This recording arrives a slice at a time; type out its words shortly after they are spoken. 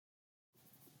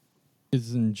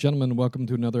Ladies and gentlemen, welcome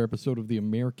to another episode of the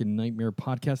American Nightmare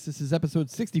Podcast. This is episode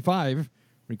 65,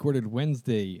 recorded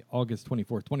Wednesday, August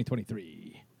 24th,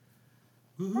 2023.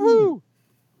 Woo!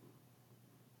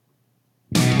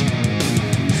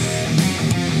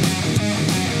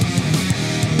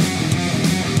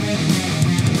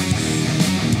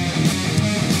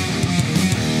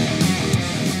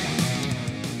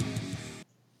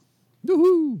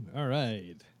 Woohoo! All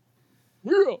right.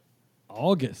 Yeah.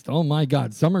 August. Oh my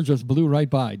God. Summer just blew right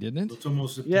by, didn't it? It's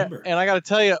almost Yeah, September. and I got to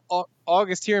tell you,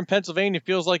 August here in Pennsylvania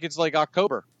feels like it's like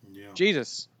October. Yeah.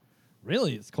 Jesus.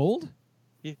 Really? It's cold?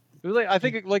 Yeah. It was like, I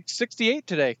think it's like 68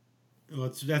 today.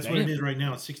 Well, that's what it is right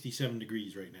now. It's 67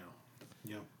 degrees right now.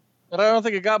 Yeah. But I don't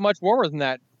think it got much warmer than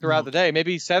that throughout the day.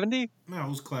 Maybe 70? No, it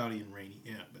was cloudy and rainy.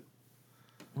 Yeah, but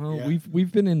Well, yeah.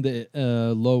 we've been in the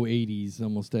low 80s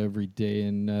almost every day,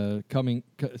 and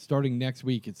starting next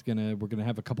week, we're gonna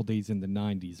have a couple days in the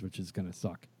 90s, which is gonna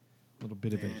suck. A little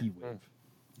bit of a heat wave.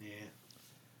 yeah.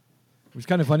 It was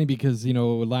kind of funny because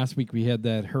last week we had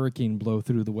that hurricane blow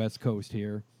through the West Coast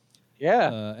here.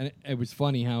 Yeah. And it was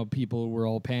funny how people were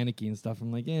all panicky and stuff.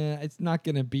 I'm like, yeah, it's not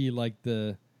gonna be like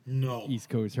the No. East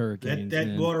Coast hurricanes. That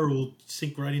man. water will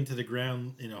sink right into the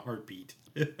ground in a heartbeat.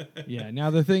 Yeah. Now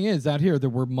the thing is, out here there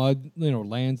were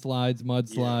landslides,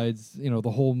 mudslides,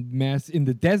 the whole mess in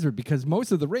the desert because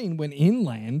most of the rain went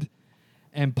inland,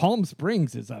 and Palm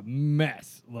Springs is a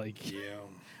mess. Like, Yeah.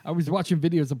 I was watching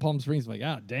videos of Palm Springs, like,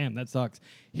 damn, that sucks.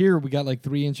 Here we got like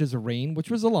 3 inches of rain, which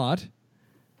was a lot,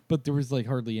 but there was like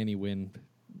hardly any wind.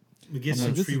 We get I'm some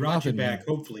like, this is sriracha nothing, back,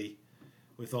 man. hopefully.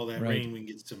 With all that Right. rain, we can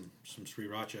get some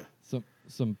sriracha.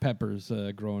 Some peppers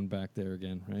growing back there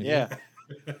again, right? Yeah.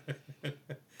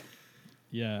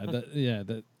 Yeah.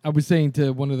 I was saying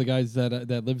to one of the guys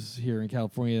that lives here in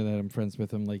California that I'm friends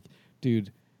with, I'm like,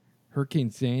 dude, Hurricane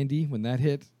Sandy, when that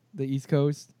hit the East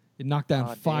Coast, it knocked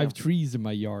down 5 trees in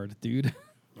my yard, dude.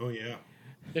 Oh, yeah.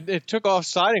 It took off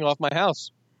siding off my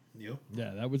house. Yep.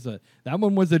 Yeah, that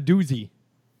one was a doozy.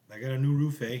 I got a new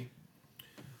roof, eh?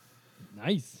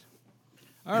 Nice.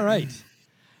 All right.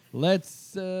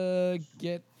 Let's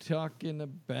get talking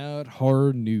about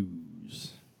horror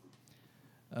news.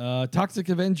 Toxic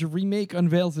Avenger remake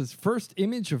unveils its first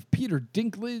image of Peter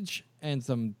Dinklage and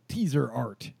some teaser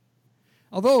art.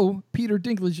 Although Peter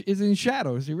Dinklage is in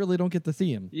shadows, you really don't get to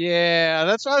see him. Yeah,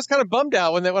 that's why I was kind of bummed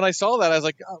out when I saw that. I was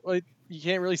like, you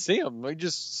can't really see him. You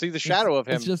just see the shadow of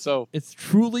him. It's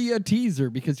truly a teaser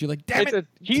because you're like, damn It's it,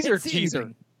 a teaser can't see teaser.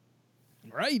 anything.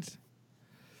 Right.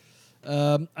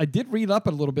 I did read up a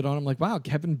little bit on him. Like, wow,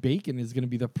 Kevin Bacon is going to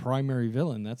be the primary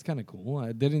villain. That's kind of cool.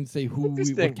 I didn't say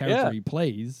what character he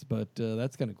plays, but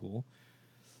that's kind of cool.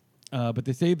 But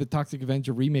they say the Toxic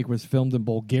Avenger remake was filmed in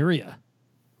Bulgaria.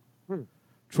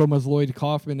 Troma's Lloyd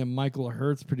Kaufman and Michael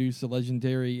Hertz produced with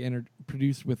Legendary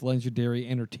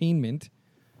Entertainment.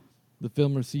 The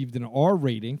film received an R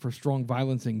rating for strong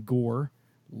violence and gore,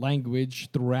 language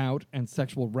throughout, and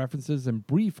sexual references and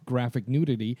brief graphic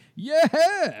nudity.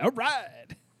 Yeah, all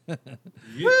right.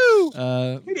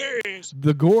 Yes.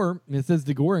 The gore, it says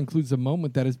the gore includes a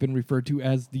moment that has been referred to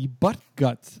as the butt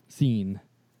guts scene.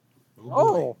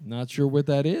 Oh. Not sure what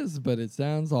that is, but it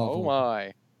sounds awful. Oh,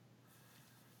 my.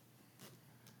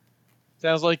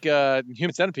 Sounds like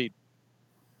Human Centipede.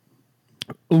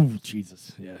 Oh,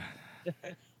 Jesus, yeah.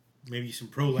 Maybe some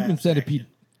prolapse Human Centipede.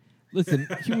 action. Listen,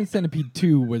 Human Centipede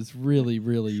 2 was really,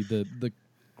 really the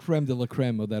creme de la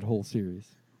creme of that whole series.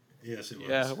 Yes, it was.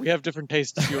 Yeah, we have different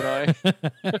tastes, you and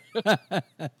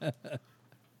I.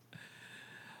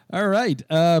 All right.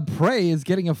 Prey is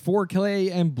getting a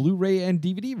 4K and Blu-ray and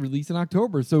DVD release in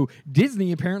October. So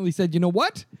Disney apparently said, you know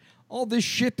what? All this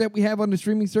shit that we have on the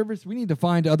streaming service, we need to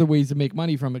find other ways to make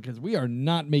money from it because we are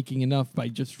not making enough by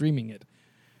just streaming it.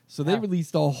 So they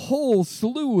released a whole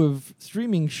slew of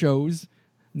streaming shows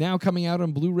now coming out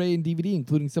on Blu-ray and DVD,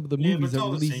 including some of the movies that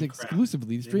were released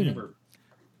exclusively to streaming.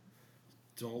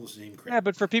 It's all the same crap. Yeah,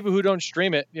 but for people who don't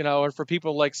stream it, or for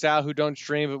people like Sal who don't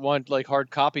stream it, want like hard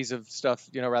copies of stuff,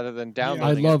 rather than I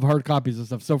downloading love hard copies of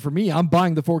stuff. So for me, I'm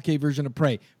buying the 4K version of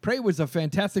Prey. Prey was a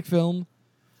fantastic film.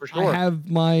 For sure.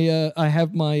 I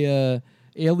have my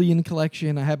Alien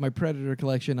collection. I have my Predator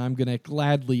collection. I'm gonna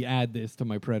gladly add this to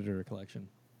my Predator collection.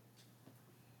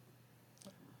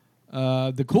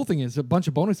 The cool thing is a bunch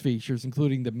of bonus features,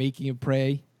 including the making of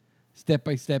Prey,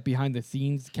 step-by-step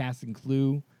behind-the-scenes cast and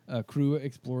crew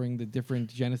exploring the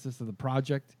different genesis of the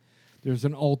project. There's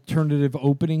an alternative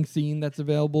opening scene that's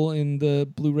available in the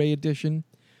Blu-ray edition.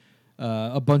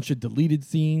 A bunch of deleted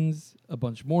scenes, a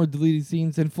bunch more deleted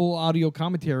scenes, and full audio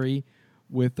commentary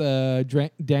with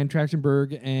Dan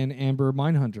Trachtenberg and Amber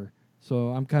Meinhunter So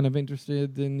I'm kind of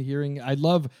interested in hearing. I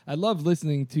love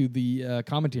listening to the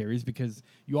commentaries because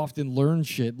you often learn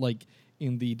shit. Like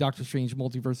in the Doctor Strange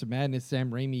Multiverse of Madness,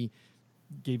 Sam Raimi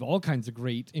gave all kinds of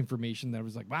great information that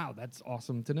was like, wow, that's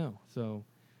awesome to know. So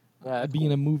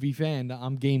being a movie fan,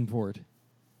 I'm game for it.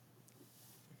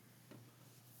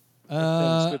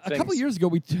 A couple years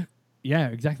ago,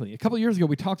 exactly. A couple years ago,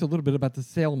 we talked a little bit about the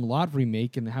Salem Lot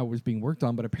remake and how it was being worked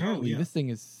on, but apparently this thing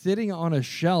is sitting on a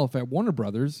shelf at Warner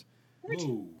Brothers,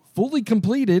 fully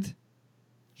completed,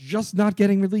 just not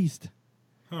getting released.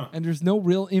 Huh. And there's no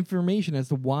real information as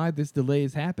to why this delay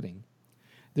is happening.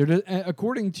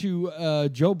 According to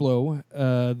Joe Blow,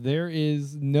 there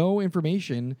is no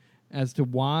information as to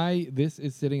why this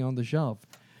is sitting on the shelf.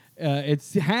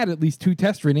 It's had at least 2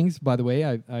 test readings, by the way.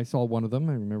 I saw one of them.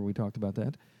 I remember we talked about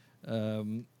that.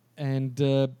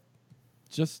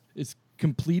 Just it's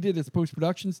completed its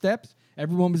post-production steps.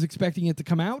 Everyone was expecting it to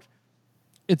come out.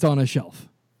 It's on a shelf.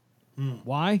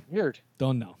 Why? Weird.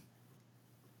 Don't know.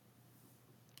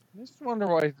 I just wonder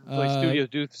why studios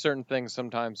do certain things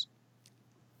sometimes.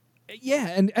 Yeah,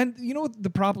 and you know what the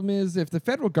problem is? If the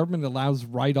federal government allows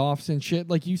write-offs and shit,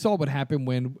 like you saw what happened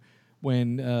when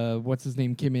what's his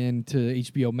name came in to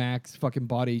HBO Max, fucking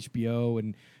bought HBO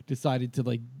and decided to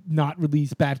like not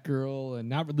release Batgirl and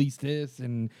not release this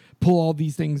and pull all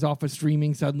these things off of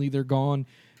streaming. Suddenly they're gone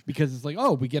because it's like,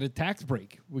 oh, we get a tax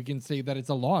break. We can say that it's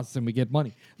a loss and we get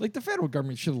money. Like the federal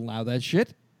government should allow that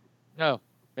shit. No,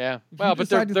 yeah. Well, but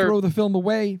decide to throw the film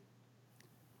away.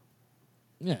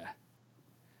 Yeah,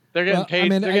 they're getting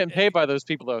paid. They're getting paid by those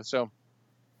people though. So,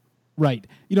 right,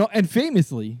 and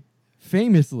famously.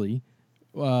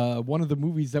 One of the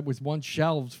movies that was once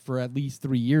shelved for at least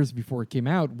 3 years before it came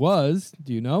out was,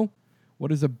 do you know?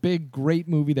 What is a big, great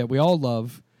movie that we all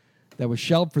love that was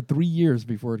shelved for 3 years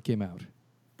before it came out?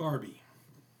 Barbie.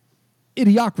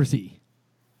 Idiocracy.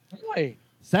 Wait.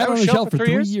 Sat on the shelf for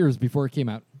 3 years before it came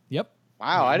out. Yep.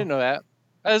 Wow, I didn't know that.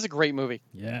 That is a great movie.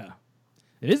 Yeah.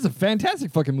 It is a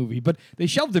fantastic fucking movie, but they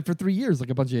shelved it for 3 years like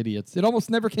a bunch of idiots. It almost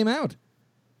never came out.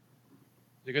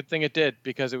 It's a good thing it did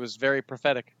because it was very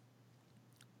prophetic.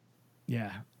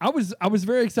 Yeah, I was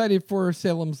very excited for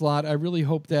Salem's Lot. I really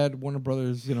hope that Warner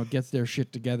Brothers, gets their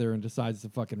shit together and decides to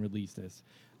fucking release this.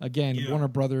 Again, Warner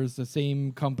Brothers, the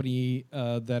same company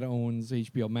that owns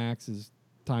HBO Max, is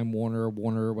Time Warner,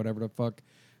 whatever the fuck.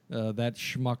 That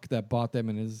schmuck that bought them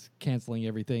and is canceling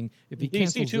everything. If he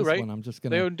cancels too, this right? one, I'm just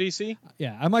gonna. They own DC.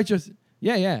 Yeah, I might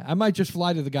just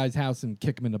fly to the guy's house and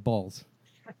kick him in the balls.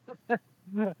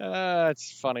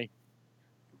 It's funny.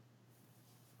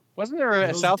 Wasn't there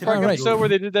a South Park episode where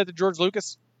they did that to George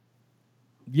Lucas?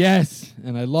 Yes,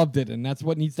 and I loved it, and that's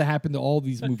what needs to happen to all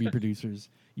these movie producers.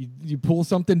 You pull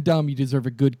something dumb, you deserve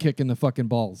a good kick in the fucking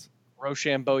balls.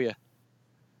 Rochambeau.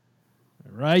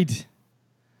 Right.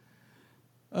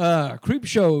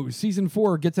 Creepshow Season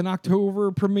 4 gets an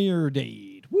October premiere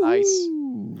date. Woo! Nice.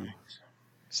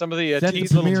 Some of the little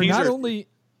teaser. Not only...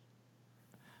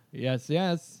 Yes.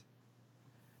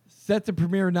 Set to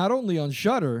premiere not only on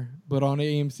Shudder, but on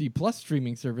AMC Plus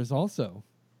streaming service also.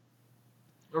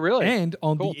 Oh, really? And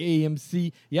on the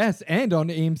AMC, and on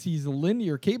AMC's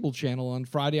linear cable channel on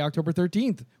Friday, October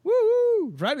 13th.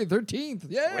 Woo! Friday 13th.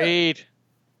 Yeah. Sweet.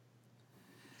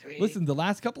 Listen, the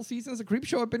last couple seasons of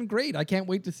Creepshow have been great. I can't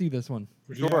wait to see this one.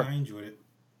 For sure. Yeah, I enjoyed it.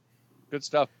 Good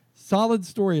stuff. Solid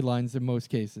storylines in most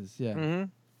cases. Yeah.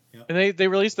 Mm-hmm. Yep. And they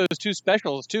released those 2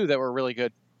 specials too that were really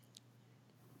good.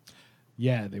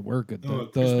 Yeah, they were good.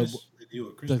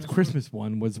 The Christmas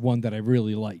one was one that I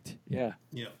really liked. Yeah.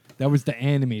 That was the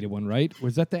animated one, right?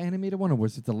 Was that the animated one, or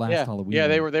was it the last Halloween? Yeah,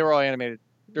 one? they were all animated.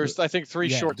 There's I think 3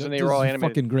 shorts, and they were all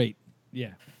animated. Fucking great.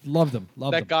 Yeah, loved them.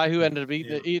 That guy who ended up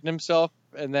eating himself,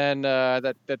 and then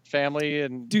that family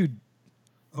and dude.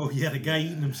 Oh yeah, the guy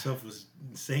eating himself was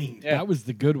insane. Yeah. That was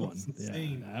the good one.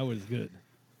 Yeah, that was good.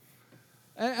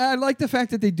 I like the fact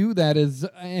that they do that as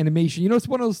animation. It's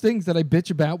one of those things that I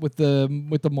bitch about with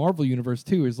the Marvel universe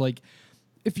too. Is like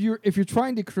if you're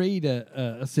trying to create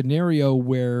a scenario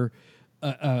where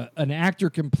an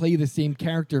actor can play the same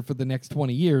character for the next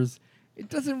 20 years, it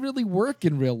doesn't really work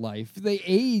in real life. They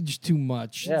age too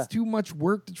much. Yeah. It's too much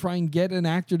work to try and get an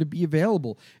actor to be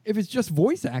available. If it's just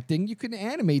voice acting, you can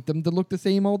animate them to look the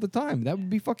same all the time. That would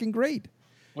be fucking great.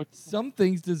 Some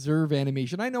things deserve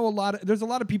animation. I know there's a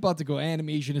lot of people out there go,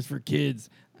 animation is for kids.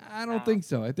 I don't think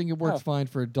so. I think it works fine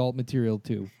for adult material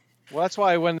too. Well, that's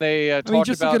why when they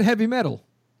just look at heavy metal.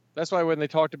 That's why when they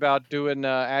talked about doing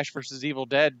Ash vs. Evil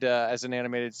Dead as an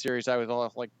animated series, I was all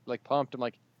like pumped. I'm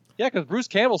like, yeah, because Bruce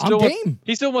Campbell still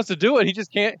wants to do it. He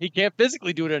just can't. He can't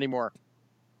physically do it anymore.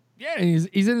 Yeah,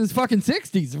 he's in his fucking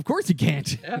 60s. Of course he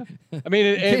can't. Yeah. I mean,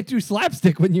 you can't do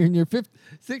slapstick when you're in your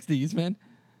 60s, man.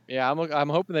 Yeah, I'm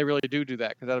hoping they really do that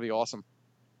because that'll be awesome.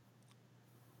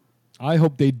 I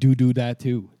hope they do that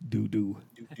too. Do.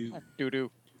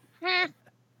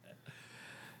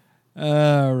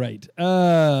 All right.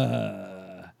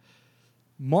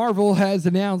 Marvel has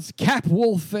announced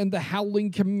Capwolf and the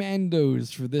Howling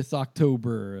Commandos for this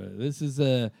October. This is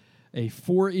a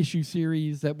 4-issue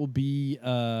series that will be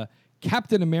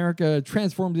Captain America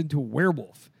transformed into a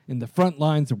werewolf in the front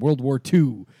lines of World War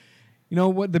II. You know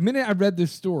what? The minute I read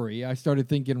this story, I started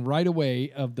thinking right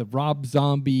away of the Rob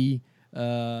Zombie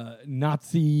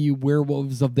Nazi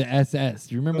werewolves of the SS.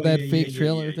 Do you remember that fake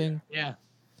trailer thing? Yeah.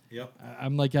 Yep.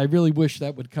 I'm like, I really wish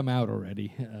that would come out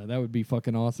already. That would be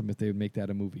fucking awesome if they would make that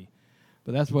a movie.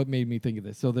 But that's what made me think of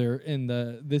this. So they're in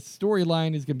this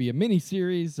storyline is going to be a mini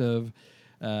series of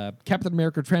Captain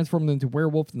America transformed into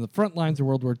werewolf in the front lines of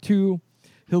World War II.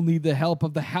 He'll need the help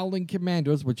of the Howling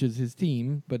Commandos, which is his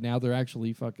team, but now they're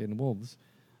actually fucking wolves,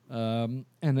 and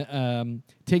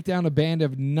take down a band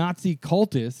of Nazi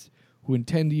cultists who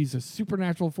intend to use the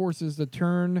supernatural forces to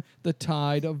turn the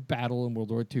tide of battle in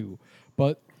World War II.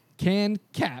 But can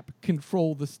Cap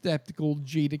control the skeptical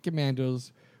jaded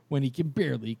commandos when he can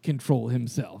barely control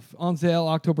himself? On sale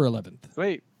October 11th.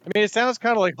 Wait, I mean, it sounds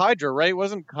kind of like Hydra, right?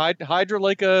 Wasn't Hydra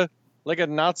like a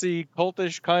Nazi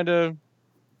cultish kind of?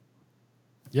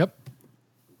 Yep.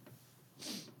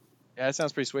 Yeah, that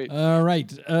sounds pretty sweet. All right.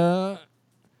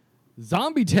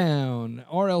 Zombie Town,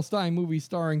 R.L. Stine movie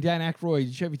starring Dan Aykroyd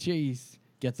and Chevy Chase,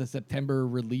 gets a September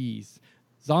release.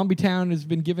 Zombie Town has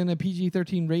been given a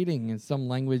PG-13 rating and some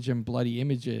language and bloody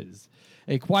images.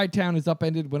 A quiet town is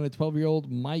upended when a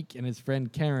 12-year-old Mike and his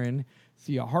friend Karen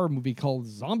see a horror movie called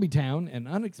Zombie Town and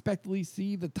unexpectedly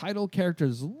see the title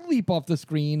characters leap off the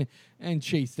screen and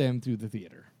chase them through the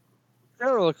theater.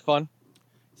 Trailer looks fun.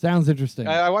 Sounds interesting.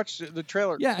 I watched the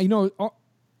trailer. Yeah, you know.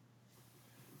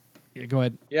 Yeah, go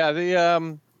ahead. Yeah,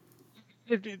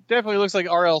 it definitely looks like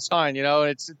R.L. Stine, you know,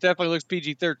 and it definitely looks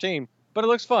PG-13, but it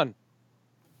looks fun.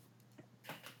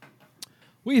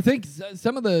 What do you think?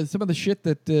 Some of the shit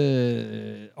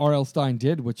that R.L. Stine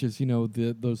did, which is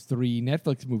those 3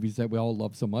 Netflix movies that we all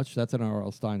love so much. That's an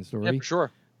R.L. Stine story. Yeah, for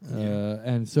sure.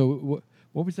 And so,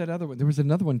 what was that other one? There was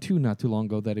another one too, not too long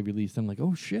ago that he released. I'm like,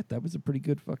 oh shit, that was a pretty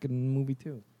good fucking movie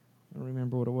too. I don't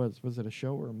remember what it was. Was it a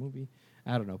show or a movie?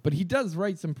 I don't know. But he does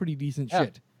write some pretty decent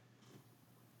shit.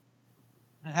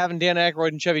 Having Dan Aykroyd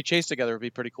and Chevy Chase together would be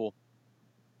pretty cool.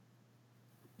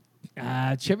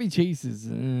 Chevy Chase is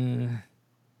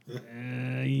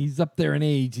he's up there in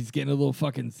age. He's getting a little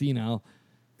fucking senile.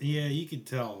 Yeah, you can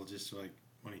tell just like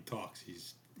when he talks.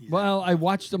 He's well, I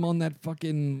watched him on that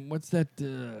fucking what's that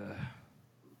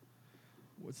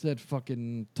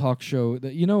fucking talk show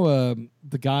that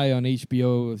the guy on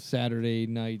HBO Saturday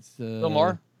nights Bill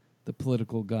Maher, the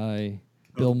political guy,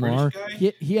 Bill Maher.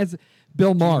 Guy? He has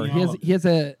Bill Maher.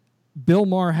 Bill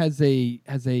Maher has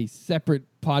a separate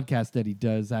podcast that he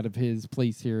does out of his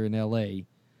place here in LA.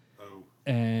 Oh.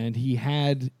 And he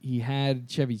had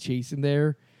Chevy Chase in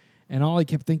there, and all I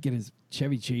kept thinking is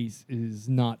Chevy Chase is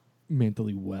not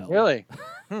mentally well. Really?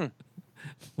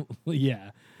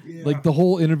 Yeah. Like the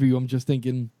whole interview, I'm just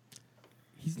thinking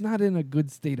he's not in a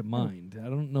good state of mind. I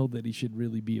don't know that he should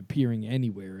really be appearing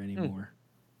anywhere anymore.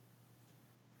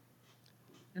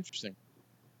 Interesting.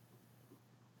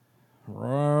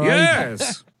 Right.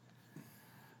 Yes.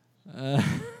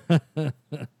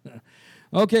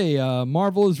 Okay,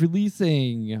 Marvel is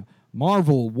releasing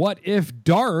Marvel What If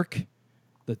Dark,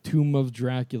 The Tomb of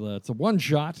Dracula. It's a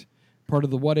one-shot, part of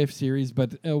the What If series,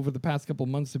 but over the past couple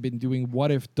months they've been doing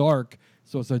What If Dark,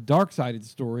 so it's a dark-sided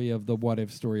story of the What If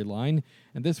storyline,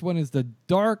 and this one is the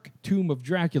Dark Tomb of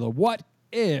Dracula. What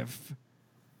if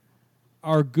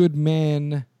our good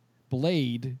man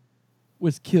Blade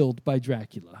was killed by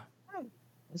Dracula?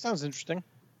 That sounds interesting.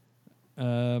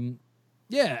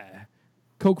 Yeah.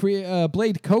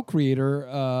 Blade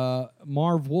co-creator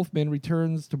Marv Wolfman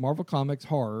returns to Marvel Comics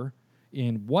horror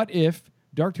in What If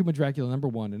Dark Tomb of Dracula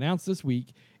 #1. Announced this week,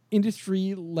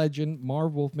 industry legend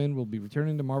Marv Wolfman will be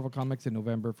returning to Marvel Comics in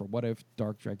November for What If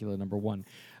Dark Dracula #1.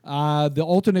 The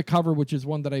alternate cover, which is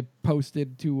one that I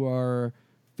posted to our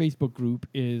Facebook group,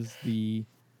 is the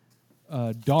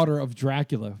Daughter of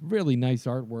Dracula. Really nice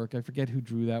artwork. I forget who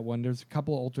drew that one. There's a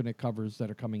couple alternate covers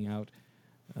that are coming out,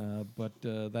 but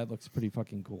that looks pretty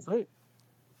fucking cool. Right.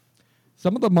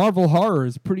 Some of the Marvel horror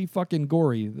is pretty fucking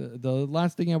gory. The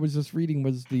last thing I was just reading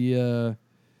was the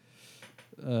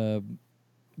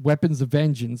Weapons of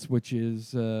Vengeance, which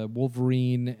is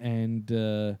Wolverine and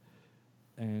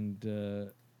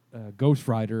Ghost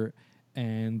Rider.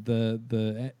 and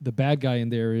the bad guy in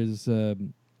there is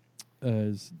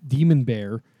Demon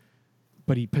Bear,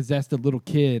 but he possessed a little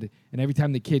kid, and every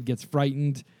time the kid gets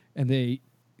frightened, and he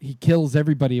kills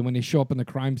everybody, and when they show up in the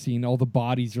crime scene, all the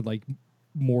bodies are like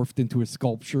morphed into a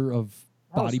sculpture of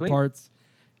body parts.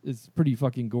 It's pretty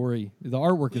fucking gory. The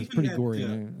artwork is pretty gory,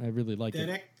 and I really like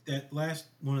it. That last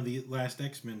one of the last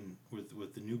X-Men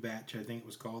with the new batch, I think it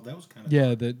was called. That was kind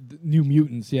of the New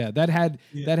Mutants. Yeah, that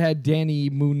had Danny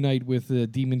Moon Knight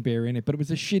with Demon Bear in it, but it was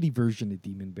a shitty version of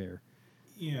Demon Bear.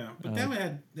 Yeah, but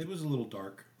that was a little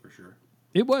dark for sure.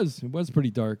 It was pretty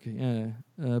dark. Yeah,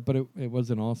 but it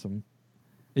wasn't awesome.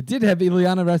 It did have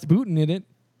Ilyana Rasputin in it,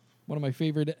 one of my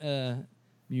favorite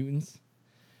mutants.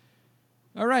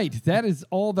 All right, that is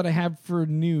all that I have for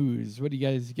news. What do you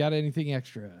guys got? Anything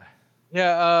extra?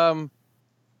 Yeah,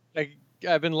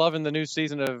 I've been loving the new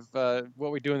season of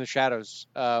What We Do in the Shadows.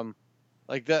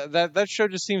 Like that show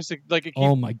just seems to like.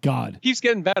 Oh my god, keeps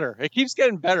getting better. It keeps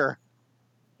getting better.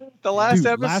 The last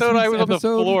episode, I was on the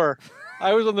floor.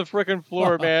 I was on the frickin'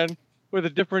 floor, man, with the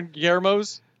different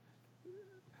Guillermos.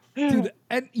 Dude,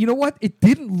 and you know what? It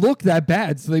didn't look that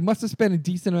bad, so they must have spent a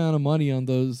decent amount of money on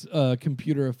those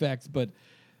computer effects, but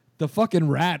the fucking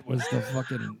rat was the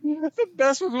fucking... The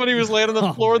best was when he was laying on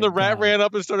the floor and the rat ran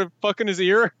up and started fucking his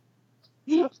ear.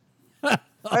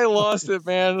 I lost it,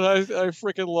 man. I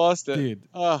freaking lost it. Dude.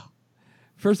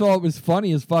 First of all, it was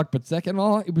funny as fuck, but second of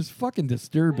all, it was fucking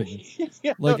disturbing.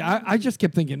 Yeah, like, I just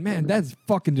kept thinking, man, that's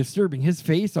fucking disturbing. His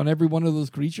face on every one of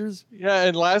those creatures. Yeah,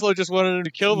 and Laszlo just wanted him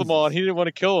to kill them all, and he didn't want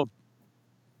to kill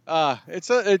them. It's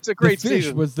a great season. The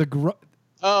fish was the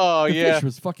fish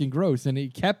was fucking gross, and he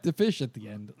kept the fish at the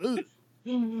end.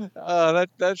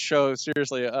 That show,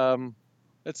 seriously,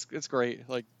 it's great.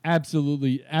 Like,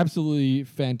 absolutely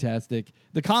fantastic.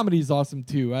 The comedy is awesome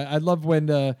too. I love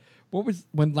when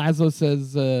when Laszlo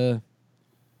says they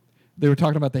were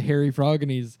talking about the hairy frog,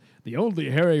 and he's the only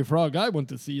hairy frog I want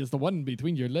to see is the one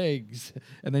between your legs.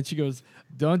 And then she goes,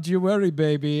 "Don't you worry,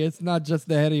 baby. It's not just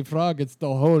the hairy frog; it's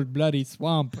the whole bloody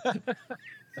swamp."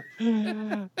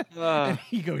 And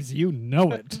he goes, "You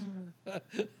know it."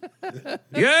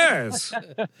 Yes.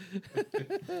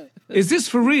 Is this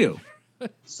for real?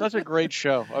 Such a great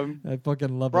show. I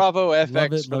fucking love Bravo it.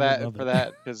 FX for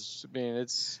that, because I mean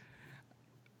it's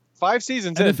 5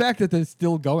 seasons in. And the fact that they're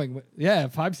still going,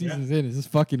 5 seasons in is just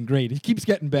fucking great. It keeps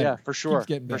getting better. Yeah, for sure.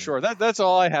 For sure. That's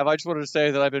all I have. I just wanted to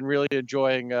say that I've been really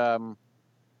enjoying What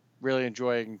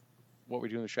We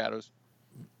Do in the Shadows.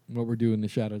 What We're Doing in the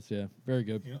Shadows, yeah. Very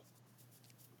good. Yep.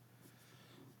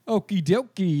 Okie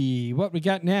dokie. What we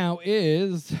got now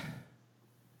is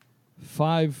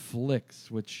 5 flicks,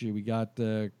 which we got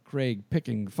Craig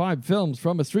picking 5 films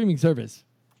from a streaming service.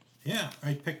 Yeah,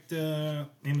 I picked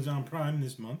Amazon Prime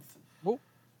this month. Oh.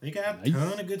 They got a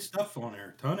ton of good stuff on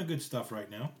there. Ton of good stuff right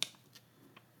now.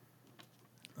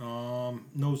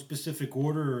 No specific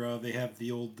order. They have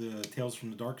the old Tales from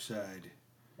the Dark Side.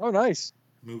 Oh, nice.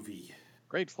 Movie.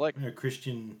 Great flick.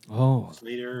 Christian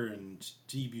Slater and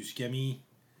Steve Buscemi.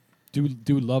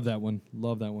 Do love that one.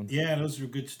 Love that one. Yeah, those are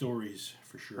good stories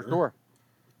for sure. For sure.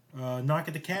 Knock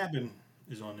at the Cabin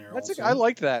is on there also. I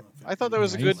liked that. I thought that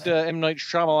was a good M. Night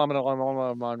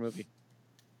Shyamalan movie.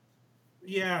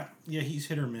 Yeah, he's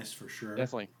hit or miss for sure.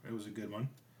 Definitely. It was a good one.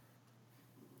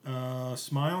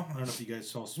 Smile. I don't know if you guys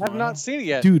saw Smile. I've not seen it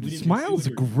yet. Dude, Smile's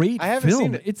a great film. I haven't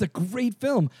seen it. It's a great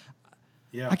film.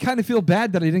 Yeah. I kind of feel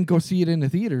bad that I didn't go see it in the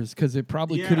theaters because it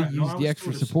probably could have used the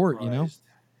extra support, surprised. you know?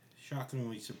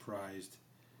 Shockingly surprised.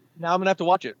 Now I'm going to have to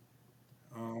watch it.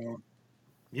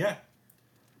 Yeah.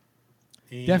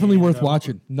 Definitely worth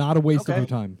watching. Not a waste of your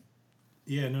time.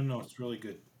 Yeah, no, it's really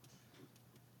good.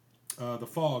 The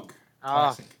Fog.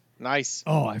 Classic. Nice.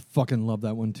 Oh, I fucking love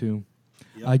that one too.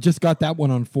 Yep. I just got that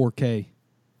one on 4K.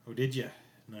 Oh, did you?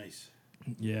 Nice.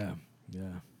 Yeah.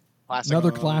 Classic.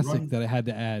 Another classic that I had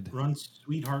to add. Run,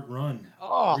 Sweetheart, Run.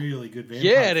 Oh, really good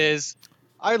vampire. Yeah, it is.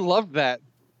 I love that.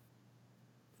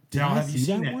 Did Sal, I have you see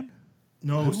seen that one?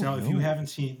 No, Sal, if you haven't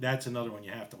seen, that's another one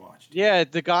you have to watch. Yeah,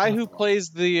 the guy who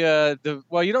plays the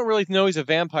well, you don't really know he's a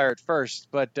vampire at first,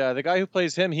 but the guy who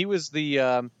plays him, he was the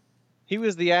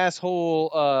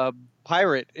asshole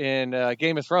pirate in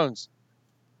Game of Thrones.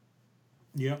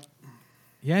 Yep.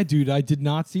 Yeah, dude, I did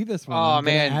not see this one. Oh, I'm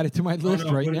gonna man. add it to my list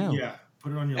now. Yeah,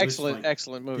 put it on your excellent, list.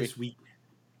 Excellent movie. This week.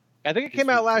 I think it came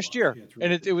out last year, yeah,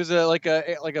 really and it was like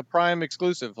a Prime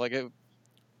exclusive.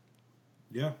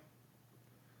 Yeah.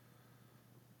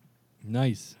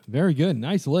 Nice. Very good.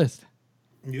 Nice list.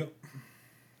 Yep.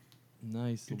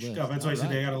 Nice good list. stuff. That's why I said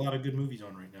they got a lot of good movies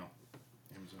on right now.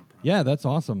 Amazon Prime. Yeah, that's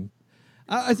awesome.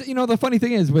 The funny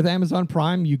thing is with Amazon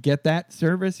Prime, you get that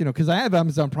service, because I have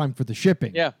Amazon Prime for the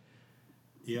shipping. Yeah.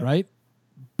 right?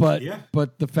 But Yeah.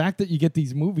 but the fact that you get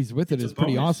these movies with it is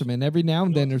pretty awesome. And every now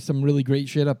and then there's some really great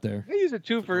shit up there. I use it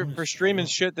too for streaming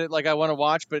shit that like I want to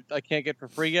watch but I can't get for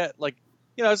free yet. Like,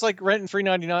 you know, it's like renting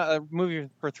 $3.99 a movie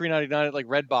for $3.99 at like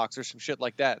Redbox or some shit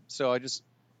like that. So I just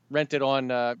rent it on.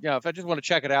 You know, if I just want to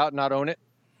check it out and not own it.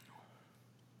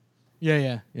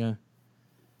 Yeah.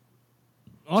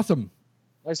 Awesome.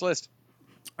 Nice list.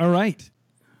 All right.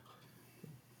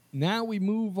 Now we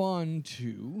move on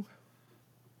to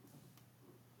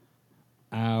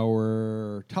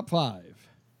our top 5.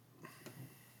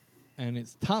 And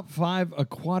it's top 5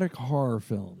 aquatic horror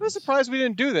films. I'm surprised we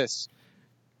didn't do this.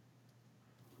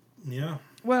 Yeah.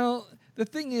 Well, the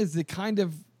thing is, it's kind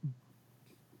of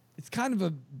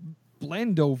a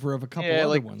blend over of a couple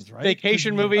other ones, right?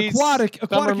 Vacation movies, aquatic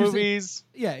summer movies.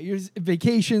 Your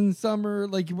vacation, summer.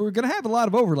 Like, we're gonna have a lot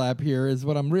of overlap here, is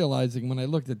what I'm realizing when I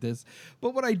looked at this.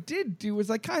 But what I did do is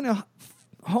I kind of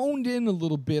honed in a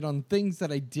little bit on things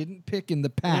that I didn't pick in the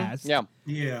past. Yeah.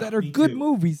 That are good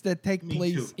movies that take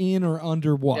place in or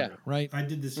underwater, right? I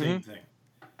did the same thing.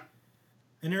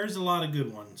 And there's a lot of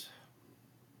good ones.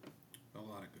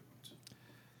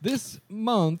 This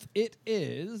month it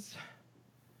is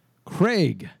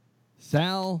Craig,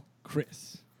 Sal,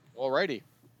 Chris. Alrighty.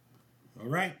 All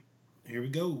right. Here we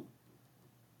go.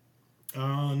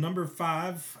 Number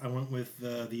 5, I went with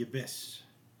The Abyss.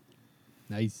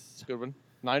 Nice. It's a good one.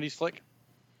 90s flick.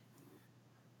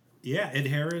 Yeah, Ed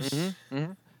Harris.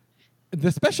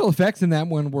 The special effects in that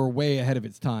one were way ahead of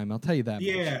its time. I'll tell you that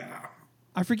much.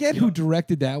 I forget who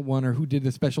directed that one or who did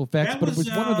the special effects, but it was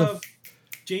one of the...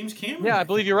 James Cameron. Yeah, I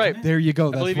believe you're right. There you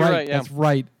go. That's right. Yeah.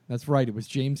 That's right. It was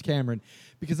James Cameron.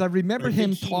 Because I remember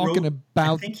him talking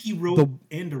about... I think he wrote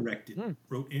and directed.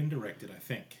 I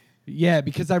think. Yeah,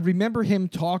 because I remember him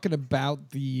talking about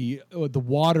the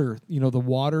water, the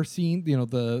water scene,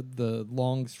 the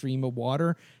long stream of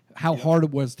water, how hard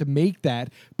it was to make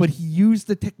that. But he used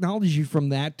the technology from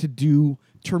that to do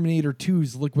Terminator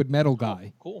 2's liquid metal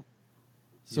guy. Cool.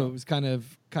 So it was kind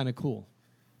of cool.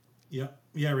 Yeah.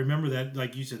 Yeah, I remember that.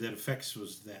 Like you said, that effects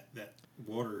was that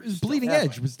water. It was Bleeding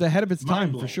Edge. Was the head of its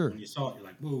time for sure. When you saw it, you're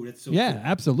like, whoa, that's so cool.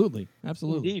 Absolutely.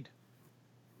 Indeed.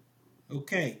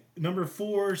 Okay, number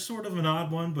 4, sort of an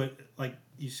odd one, but like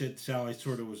you said, Sal, I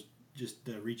sort of was just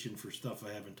reaching for stuff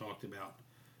I haven't talked about.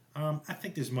 I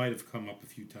think this might have come up a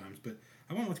few times, but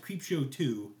I went with Creepshow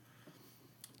 2.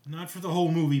 Not for the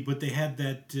whole movie, but they had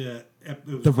that...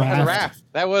 The raft.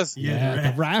 That was...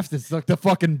 the raft is like the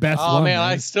fucking best one. Oh, man,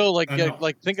 I still like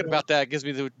thinking about that. It gives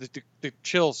me the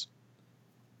chills.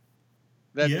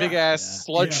 That big-ass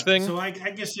sludge thing. So I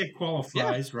guess it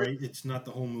qualifies, right? It's not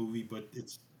the whole movie, but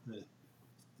it's the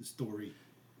story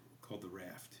called The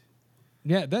Raft.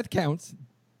 Yeah, that counts.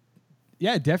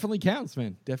 Yeah, it definitely counts,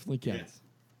 man. Definitely counts.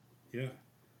 Yeah.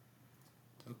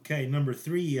 Okay, number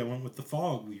 3, I went with The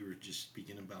Fog. We were just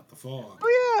speaking about The Fog.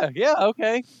 Oh, yeah,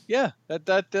 okay. Yeah,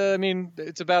 that I mean,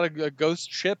 it's about a ghost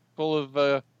ship full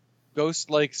of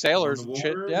ghost-like sailors and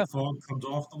shit. Yeah. The fog comes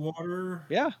off the water.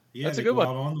 Yeah, that's a good one.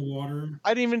 On the water.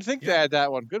 I didn't even think to add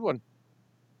that one. Good one.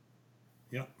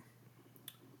 Yeah.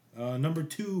 Number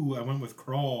 2, I went with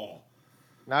Crawl.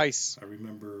 Nice. I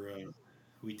remember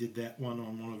we did that one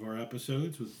on one of our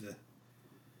episodes with the...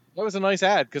 That was a nice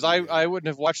ad because I wouldn't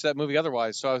have watched that movie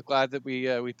otherwise. So I was glad that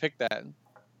we picked that.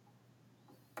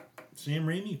 Sam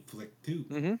Raimi flick too.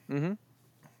 Mm-hmm.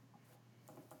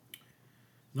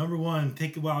 Number 1,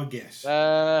 take a wild guess.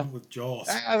 With Jaws.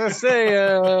 I was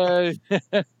gonna say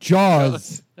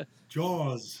Jaws.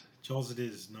 Jaws. It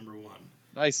is number 1.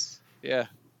 Nice. Yeah.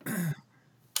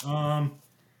 I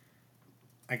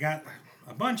got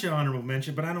a bunch of honorable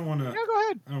mention, but I don't want to. Yeah, go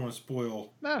ahead. I don't want to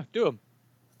spoil. No, do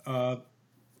them.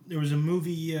 There was a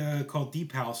movie called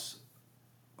Deep House.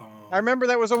 I remember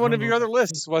that was on one of your other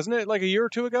lists, wasn't it? Like a year or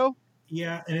two ago.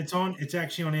 Yeah, and it's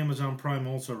actually on Amazon Prime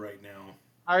also right now.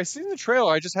 I've seen the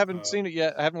trailer. I just haven't seen it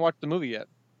yet. I haven't watched the movie yet.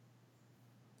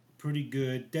 Pretty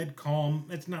good. Dead Calm.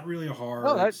 It's not really a horror.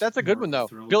 Oh, that's a good one though.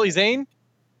 Thriller. Billy Zane.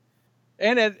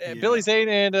 And Billy Zane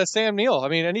and Sam Neill. I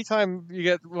mean, anytime you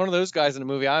get one of those guys in a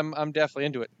movie, I'm definitely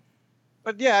into it.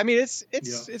 But yeah, I mean,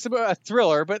 it's about a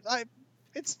thriller, but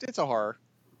it's a horror.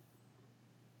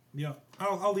 Yeah,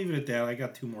 I'll leave it at that. I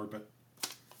got 2 more, but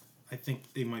I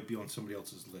think they might be on somebody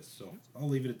else's list, so I'll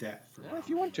leave it at that. For if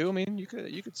you want to, I mean, you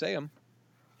could say them.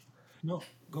 No,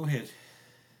 go ahead.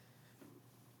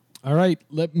 All right,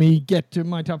 let me get to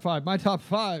my top 5. My top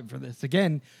 5 for this.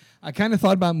 Again, I kind of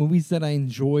thought about movies that I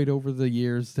enjoyed over the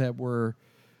years that were...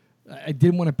 I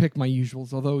didn't want to pick my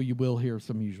usuals, although you will hear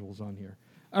some usuals on here.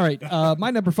 All right,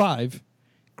 my number 5,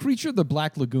 Creature of the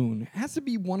Black Lagoon. Has to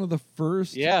be one of the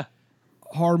first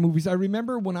horror movies. I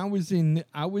remember when I was in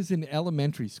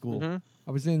elementary school. Mm-hmm.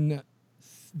 I was in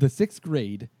the 6th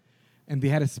grade, and they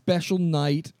had a special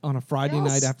night on a Friday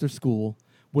night after school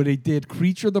where they did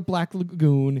Creature of the Black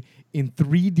Lagoon in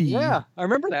 3D. Yeah, I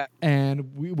remember that.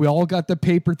 And we all got the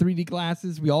paper 3D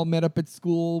glasses. We all met up at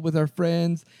school with our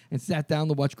friends and sat down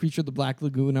to watch Creature of the Black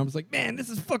Lagoon. I was like, man, this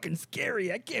is fucking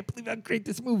scary. I can't believe how great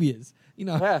this movie is. You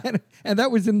know, and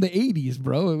that was in the 80s,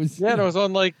 bro. It was it was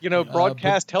on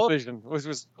broadcast television. It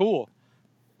was cool.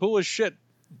 Cool as shit.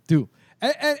 Dude.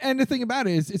 And the thing about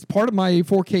it is, it's part of my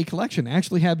 4K collection. I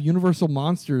actually have Universal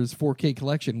Monsters 4K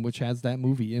collection, which has that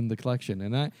movie in the collection.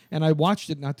 And I watched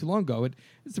it not too long ago.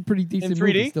 It's a pretty decent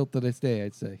movie still to this day,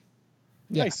 I'd say.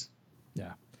 Yeah. Nice.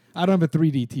 Yeah. I don't have a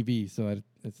 3D TV, so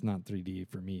it's not 3D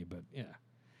for me, but yeah.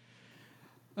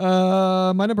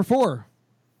 My number 4,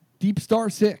 Deep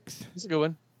Star 6. It's a good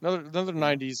one. Another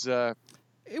 90s.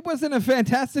 It wasn't a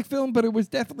fantastic film, but it was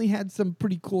definitely had some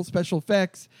pretty cool special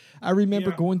effects. I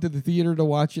remember going to the theater to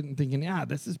watch it and thinking,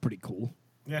 this is pretty cool.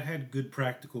 That had good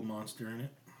practical monster in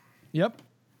it. Yep.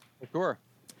 Sure.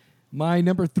 My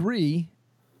number 3,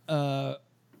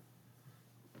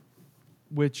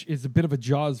 which is a bit of a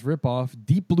Jaws ripoff,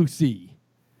 Deep Blue Sea.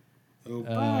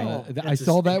 I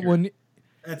saw that one.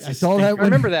 I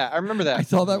remember that. I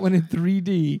saw that one in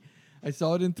 3D. I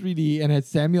saw it in 3D and had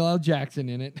Samuel L. Jackson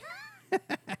in it.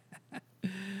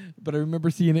 But I remember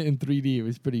seeing it in 3D. It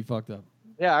was pretty fucked up.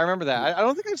 Yeah, I remember that. I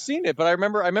don't think I've seen it, but I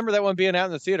remember that one being out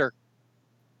in the theater.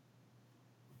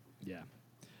 Yeah.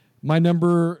 My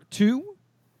number 2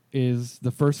 is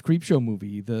the first Creepshow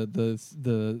movie.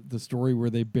 The story where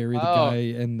they bury the guy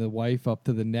and the wife up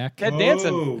to the neck. Head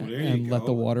dancing. And let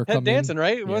the water come in. Head dancing,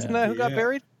 right? Wasn't that who got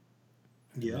buried?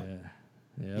 Yeah.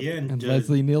 Yeah, and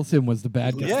Leslie Nielsen was the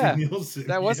bad guy. Yeah,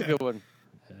 that was a good one.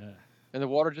 And the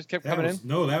water just kept coming in.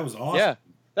 No, that was awesome. Yeah,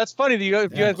 that's funny that you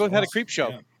guys both had a creep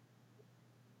show.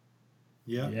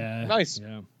 Yeah. Nice.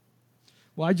 Yeah.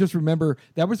 Well, I just remember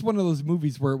that was one of those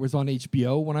movies where it was on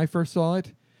HBO when I first saw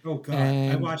it. Oh God,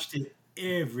 I watched it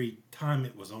every time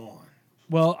it was on.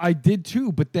 Well, I did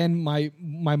too, but then my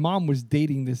mom was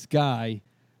dating this guy,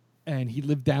 and he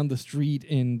lived down the street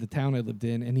in the town I lived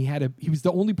in, and he was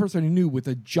the only person I knew with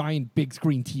a giant big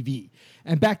screen TV.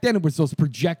 And back then it was those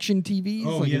projection TVs.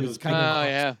 Oh, yeah, it was kind of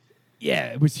yeah. Yeah,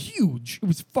 it was huge. It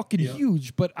was fucking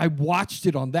huge, but I watched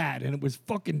it on that, and it was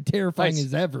fucking terrifying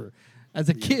as ever. As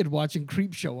a kid watching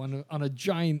Creepshow on a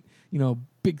giant,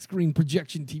 big screen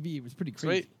projection TV, it was pretty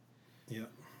crazy. Sweet. Yeah.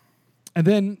 And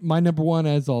then my number 1,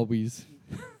 as always,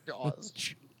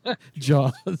 Jaws.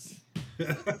 Jaws.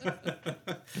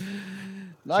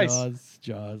 Nice.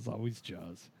 Jaws, always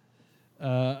Jaws.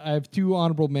 I have 2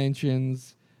 honorable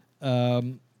mentions.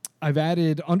 I've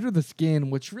added Under the Skin,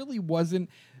 which really wasn't.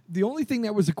 The only thing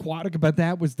that was aquatic about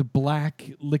that was the black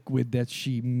liquid that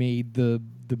she made the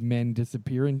men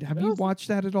disappear. And have you watched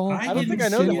that at all? I don't think I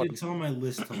know that one. It's on my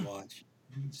list to watch.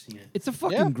 I haven't seen it. It's a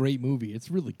fucking great movie.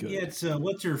 It's really good. Yeah, it's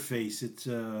what's her face? It's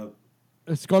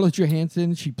Scarlett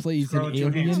Johansson. She plays an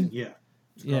alien. Johansson.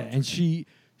 Yeah. And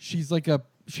she's like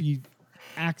she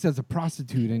acts as a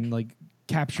prostitute and like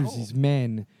captures these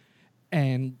men,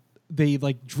 and they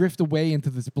like drift away into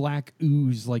this black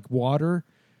ooze like water,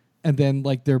 and then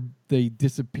like they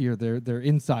disappear. Their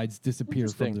insides disappear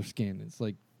from their skin. It's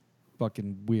like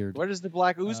fucking weird. Where does the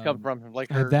black ooze come from? Like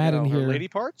her lady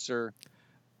parts, or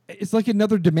it's like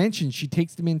another dimension. She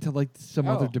takes them into like some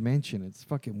other dimension. It's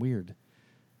fucking weird.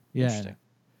 Yeah.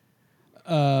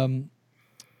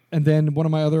 And then one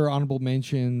of my other honorable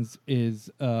mentions is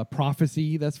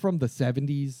Prophecy. That's from the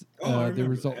 70s.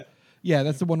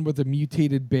 That's the one with the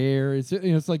mutated bear.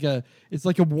 It's like a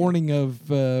warning of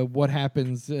what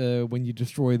happens when you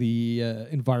destroy the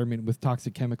environment with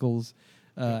toxic chemicals.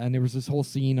 And there was this whole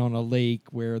scene on a lake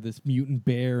where this mutant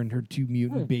bear and her 2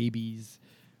 mutant babies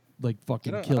like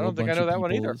fucking kill a bunch of people. I don't think I know that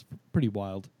one either. It's pretty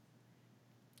wild.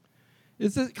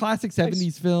 It's a classic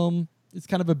 70s film. It's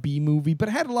kind of a B movie, but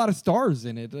it had a lot of stars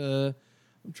in it. I'm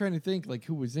trying to think like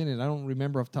who was in it. I don't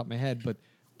remember off the top of my head, but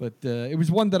it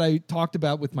was one that I talked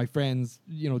about with my friends,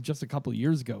 just a couple of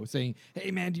years ago, saying,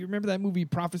 "Hey man, do you remember that movie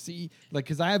Prophecy?" Like,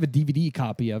 because I have a DVD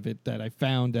copy of it that I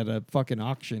found at a fucking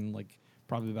auction, like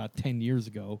probably about 10 years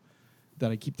ago.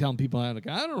 That I keep telling people, I'm like,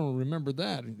 I don't remember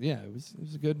that. And yeah, it was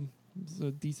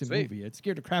a decent movie. It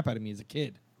scared the crap out of me as a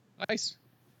kid. Nice.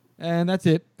 And that's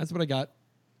it. That's what I got.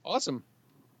 Awesome.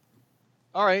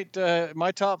 All right,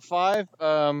 my top 5.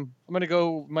 I'm gonna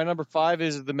go. My number 5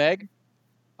 is The Meg.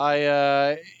 I'm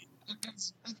a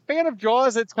fan of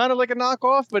Jaws. It's kind of like a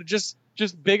knockoff, but just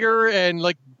bigger and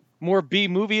like more B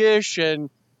movie-ish, and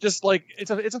just like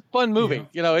it's a fun movie.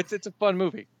 Yeah. It's a fun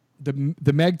movie.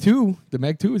 The Meg 2. The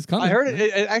Meg 2 is coming. I heard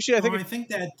it. Actually, I think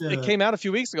that it came out a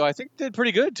few weeks ago. I think it did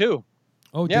pretty good too.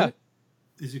 Oh, yeah. Did it?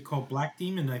 Is it called Black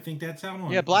Demon? I think that's out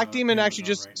on. Yeah, Black Demon Amazon actually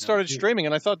just right started now, streaming,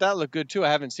 and I thought that looked good too. I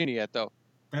haven't seen it yet though.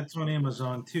 That's on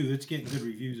Amazon too. It's getting good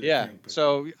reviews. Yeah. I think, but,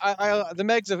 So the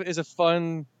Meg's is a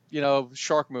fun,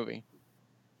 shark movie.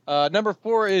 Number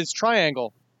 4 is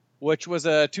Triangle, which was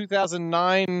a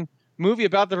 2009 movie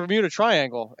about the Bermuda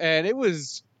Triangle, and it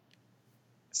was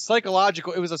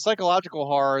psychological. It was a psychological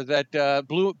horror that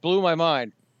blew my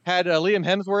mind. Had Liam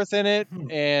Hemsworth in it,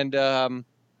 and I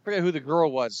forget who the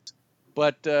girl was,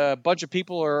 but a bunch of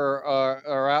people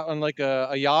are out on like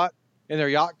a yacht, and their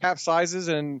yacht capsizes,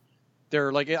 and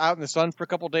they're like out in the sun for a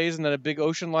couple days, and then a big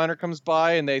ocean liner comes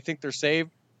by, and they think they're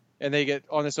saved, and they get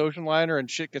on this ocean liner, and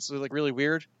shit gets like really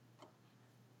weird.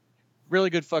 Really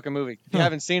good fucking movie. If you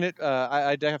haven't seen it,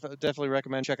 I definitely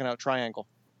recommend checking out Triangle.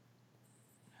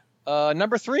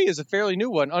 Number 3 is a fairly new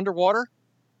one, Underwater.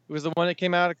 It was the one that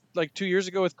came out like 2 years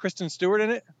ago with Kristen Stewart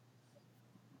in it.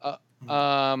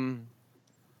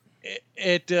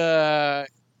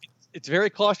 It's very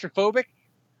claustrophobic.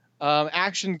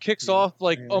 Action kicks off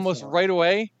like almost right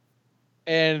away,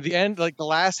 and the end, like the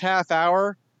last half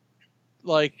hour,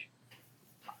 like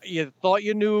you thought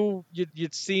you knew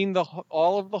you'd seen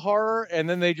all of the horror, and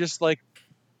then they just like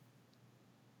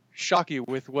shock you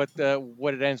with what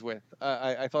it ends with.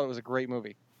 I thought it was a great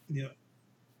movie. Yeah.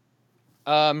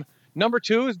 Number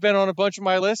 2 has been on a bunch of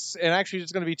my lists, and actually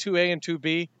it's going to be 2A and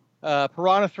 2B.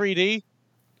 Piranha 3D,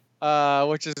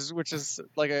 which is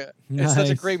like it's such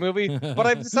a great movie. But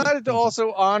I've decided to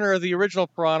also honor the original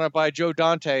Piranha by Joe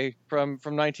Dante from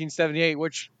 1978,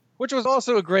 which was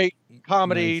also a great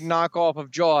comedy knockoff of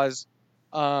Jaws.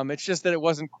 It's just that there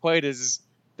wasn't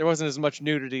as much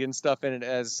nudity and stuff in it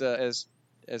as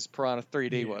Piranha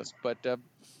 3D was. But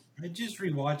I just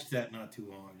rewatched that not too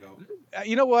long ago.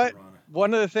 You know what? Piranha.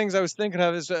 One of the things I was thinking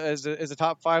of as a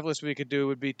top 5 list we could do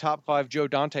would be top 5 Joe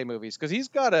Dante movies, because he's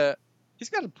got a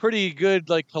pretty good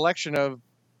like collection of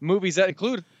movies that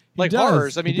include like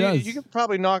horrors. I mean, you could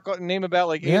probably name about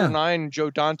like 8 or 9 Joe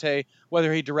Dante,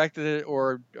 whether he directed it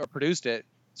or produced it.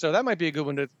 So that might be a good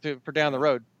one for down the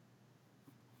road.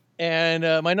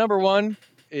 And my number 1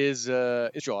 is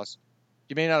Jaws.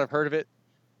 You may not have heard of it,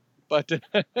 but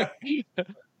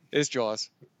it's Jaws.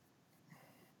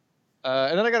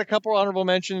 And then I got a couple honorable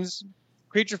mentions.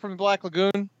 Creature from the Black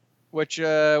Lagoon, which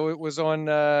was on,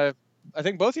 I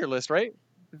think, both your lists, right?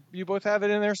 You both have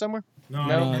it in there somewhere?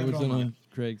 No, it was on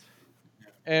Craig's.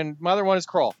 And my other one is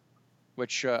Crawl,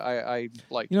 which I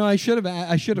like. I should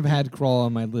have had Crawl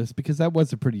on my list because that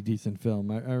was a pretty decent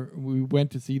film. We went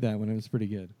to see that when it was pretty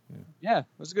good. Yeah, it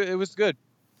was good. It was good.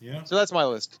 Yeah. So that's my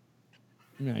list.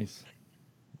 Nice.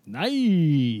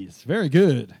 Very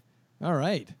good. All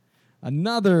right.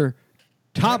 Another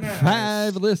top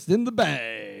 5 list in the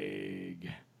bag.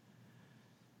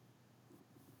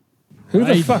 Who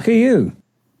the fuck are you?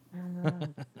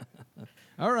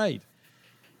 All right.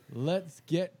 Let's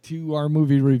get to our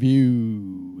movie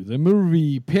review. The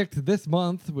movie picked this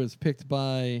month was picked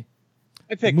by...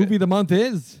 The movie of the month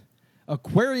is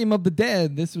Aquarium of the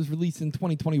Dead. This was released in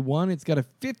 2021. It's got a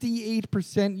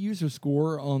 58% user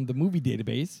score on the movie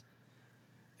database.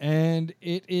 And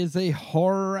it is a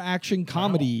horror action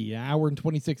comedy, an hour and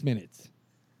 26 minutes.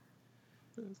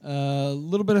 A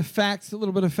little bit of facts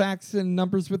and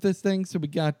numbers with this thing. So we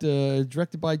got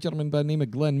directed by a gentleman by the name of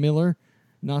Glenn Miller,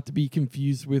 not to be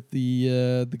confused with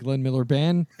the Glenn Miller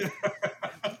Band.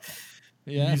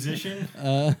 Musician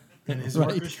and his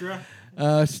orchestra.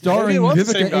 Starring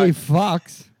Vivica A.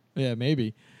 Fox. Yeah,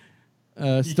 maybe.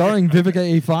 Starring Vivica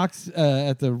A. Fox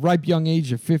at the ripe young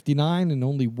age of 59 and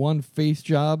only one face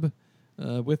job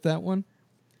with that one.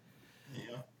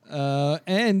 Yeah.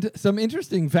 And some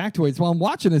interesting factoids. While I'm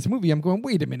watching this movie, I'm going,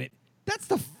 wait a minute. That's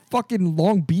the fucking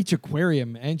Long Beach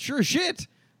Aquarium. And sure as shit,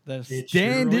 the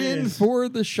stand-in for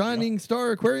the Shining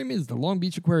Star Aquarium is the Long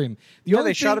Beach Aquarium.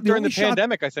 They shot it during the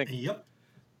pandemic, I think. Yep.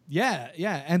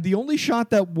 Yeah. And the only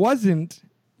shot that wasn't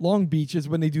Long Beach is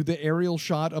when they do the aerial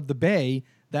shot of the bay.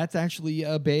 That's actually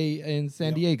a bay in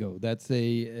San Diego. That's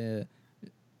a...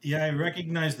 I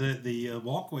recognize the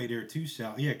walkway there too,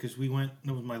 Sal. Yeah, because we went...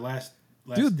 That was my last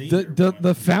dude,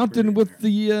 the fountain with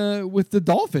the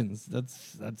dolphins.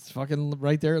 That's fucking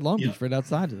right there at Long Beach, right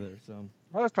outside of there. So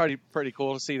well, that's pretty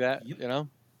cool to see that, you know?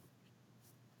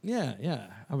 Yeah.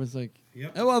 I was like...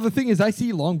 Well, the thing is, I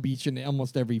see Long Beach in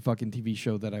almost every fucking TV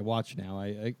show that I watch now.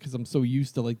 Because I'm so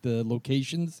used to like the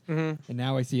locations, and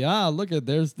now I see look at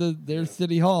there's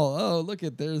City Hall. Oh, look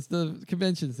at there's the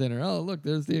convention center. Oh, look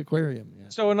there's the aquarium. Yeah.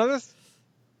 So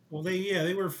well,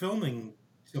 they were filming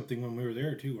something when we were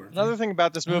there too, weren't they? Another thing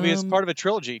about this movie is part of a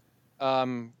trilogy.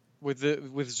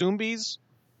 with zombies,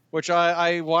 which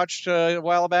I watched a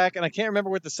while back, and I can't remember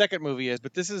what the second movie is,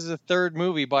 but this is the third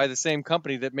movie by the same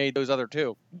company that made those other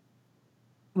two.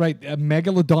 Right,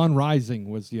 Megalodon Rising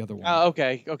was the other one.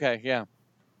 Okay, yeah.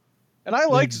 And I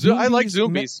like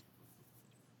zombies.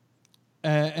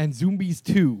 And Zombies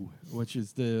 2, which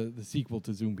is the sequel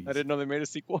to Zombies. I didn't know they made a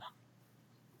sequel.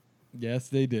 Yes,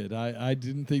 they did. I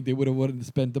didn't think they would have wanted to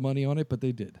spend the money on it, but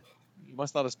they did. You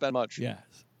must not have spent much. Yes.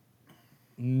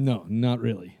 No, not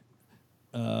really.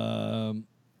 Let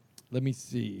me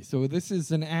see. So this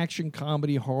is an action,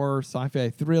 comedy, horror,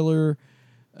 sci-fi thriller.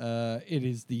 It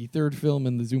is the third film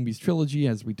in the Zombies trilogy,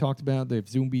 as we talked about. They have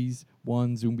Zombies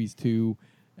 1, Zombies 2,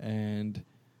 and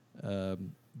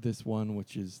this one,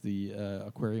 which is the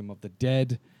Aquarium of the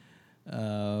Dead.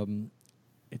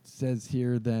 It says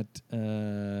here that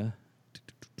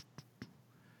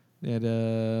they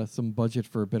had some budget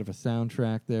for a bit of a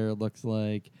soundtrack there, it looks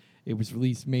like. It was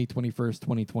released May 21st,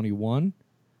 2021.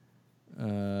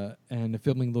 And the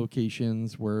filming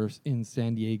locations were in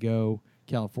San Diego,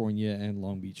 California, and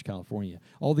Long Beach, California.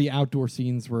 All the outdoor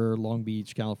scenes were Long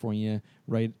Beach, California,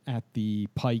 right at the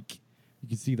Pike. You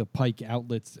can see the Pike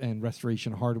Outlets and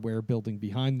Restoration Hardware building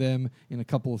behind them in a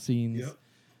couple of scenes.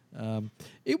 Yep.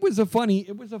 It was a funny.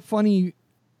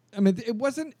 I mean, it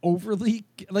wasn't overly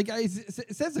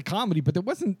it says a comedy, but it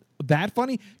wasn't that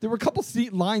funny. There were a couple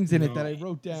lines in it that I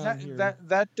wrote down here.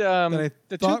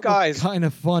 The two guys kind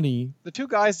of funny. The two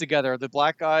guys together, the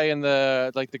black guy and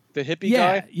the hippie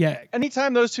guy. Yeah.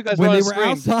 Anytime those two guys when were on they the were screen,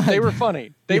 outside, they were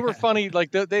funny. They were funny.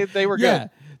 Like they were good.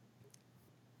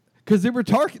 Because they were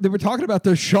talking about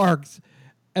those sharks,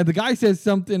 and the guy says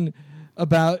something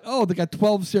about, they got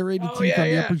 12 serrated teeth on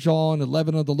the upper jaw and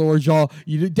 11 on the lower jaw.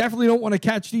 You definitely don't want to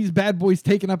catch these bad boys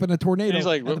taken up in a tornado. And he's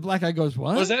like, and the black guy goes,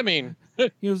 what? What does that mean?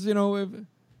 He was,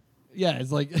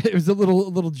 it's like it was a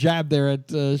little jab there at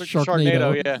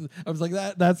Sharknado. Yeah. I was like,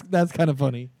 that's kind of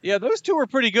funny. Yeah, those two were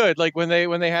pretty good. Like when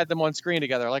they had them on screen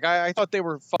together. Like I thought they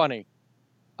were funny.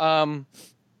 For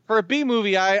a B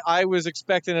movie, I was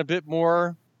expecting a bit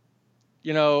more,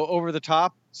 over the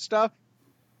top stuff.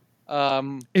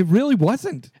 It really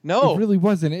wasn't. No, it really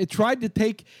wasn't. It tried to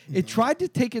take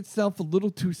itself a little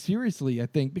too seriously, I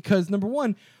think, because number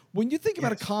one, when you think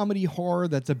about a comedy horror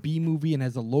that's a B movie and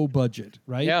has a low budget,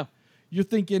 right? Yeah, you're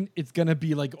thinking it's gonna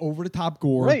be like over the top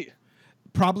gore, right?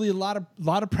 Probably a lot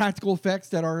of practical effects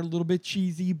that are a little bit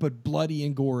cheesy but bloody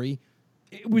and gory.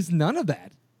 It was none of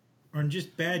that. Or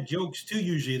just bad jokes too.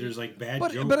 Usually there's like bad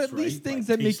jokes, but at least things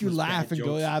that make you laugh and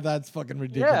go, that's fucking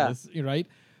ridiculous, right?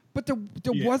 But there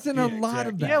wasn't a lot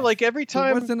of that. Yeah, like every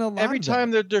time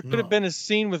there could have been a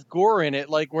scene with gore in it,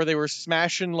 like where they were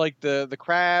smashing like the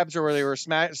crabs, or where they were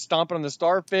stomping on the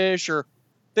starfish, or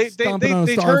they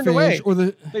turned away, or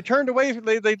they turned away.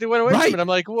 They went away from it. I'm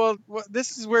like, well,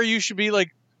 this is where you should be,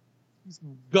 like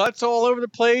guts all over the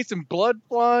place and blood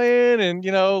flying, and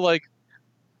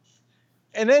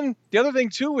And then the other thing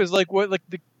too is there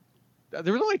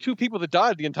was only two people that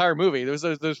died the entire movie. There was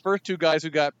those first two guys who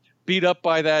got beat up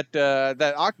by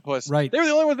that octopus. Right. They were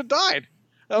the only ones that died.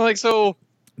 I'm like, so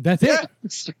that's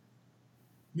it.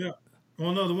 Yeah.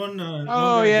 Well, no, the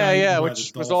one.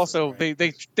 Which was also they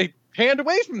panned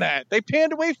away from that. They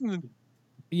panned away from the.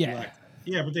 Yeah.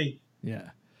 Yeah, but they.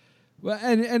 Yeah. Well,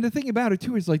 and the thing about it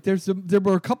too is like there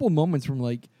were a couple moments from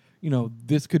like,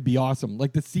 this could be awesome.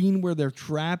 Like the scene where they're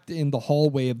trapped in the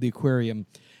hallway of the aquarium,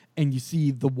 and you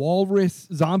see the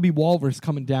zombie walrus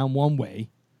coming down one way,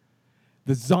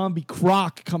 the zombie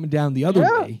croc coming down the other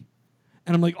way,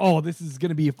 and I'm like, oh, this is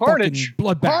gonna be a carnage, fucking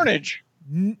bloodbath. Carnage.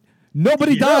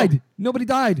 Nobody died. Nobody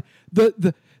died.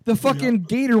 The fucking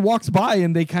gator walks by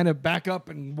and they kind of back up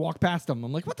and walk past them.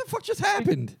 I'm like, what the fuck just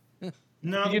happened?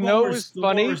 No, it was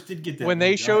funny when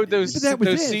they showed those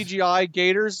CGI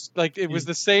gators. Like it was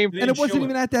the same, and it wasn't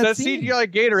even at that scene. CGI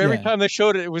gator. Every time they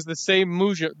showed it, it was the same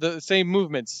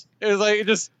movements. It was like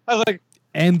I was like,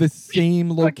 and the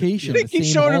same location. They keep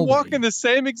showing him walking the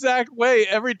same exact way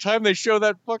every time they show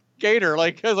that fucking gator.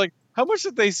 Like I was like, how much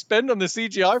did they spend on the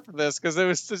CGI for this? Because it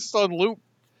was just on loop.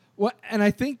 Well, and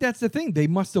I think that's the thing. They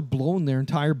must have blown their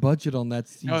entire budget on that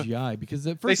CGI because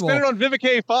first they spent it on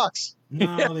Vivica A. Fox.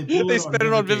 No, they spent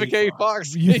it on Vivica A.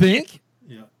 Fox. You think?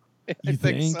 Yeah, I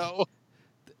think so.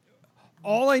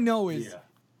 All I know is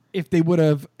if they would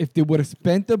have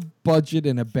spent the budget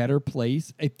in a better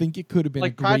place, I think it could have been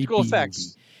like a great practical B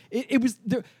effects. Movie. It was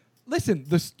the listen.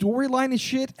 The storyline of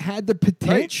shit had the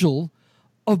potential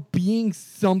of being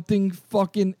something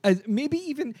fucking maybe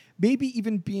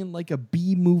even being like a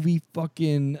B movie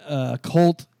fucking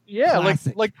cult. Yeah,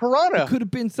 classic. like Piranha. It could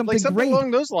have been something like something great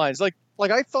along those lines. Like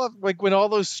like I thought, like when all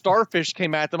those starfish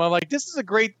came at them, I'm like, this is a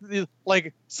great,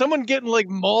 like someone getting like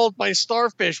mauled by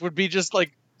starfish would be just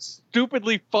like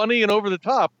stupidly funny and over the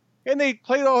top. And they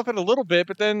played off it a little bit,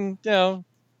 but then, Well,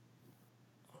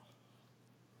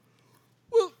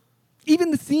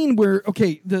 even the scene where,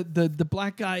 okay, the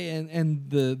black guy and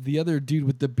the other dude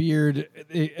with the beard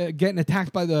getting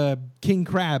attacked by the king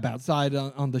crab outside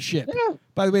on the ship. Yeah.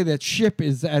 By the way, that ship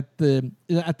is at the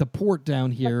port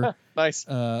down here. nice.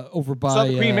 Over by It's not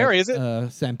the Queen Mary, is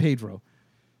it? San Pedro.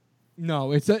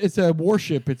 No, it's a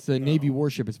warship. It's a Navy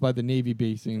warship. It's by the Navy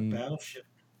base in Battleship.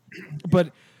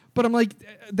 But I'm like,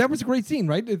 that was a great scene,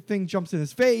 right? The thing jumps in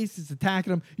his face, it's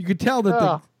attacking him. You could tell that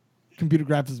the computer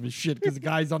graphics was shit because the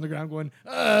guy's on the ground going,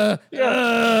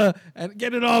 and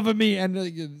get it off of me, and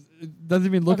it doesn't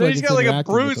even look like he's got like a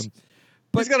bruise.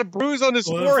 But he's got a bruise on his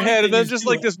forehead, and then just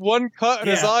like this one cut in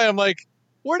his eye. I'm like,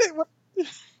 where did?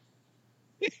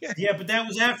 Yeah, but that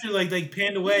was after like they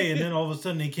panned away, and then all of a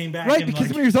sudden they came back. Right, and, because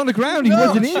like, when he was on the ground, he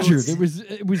wasn't injured.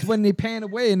 It was when they pan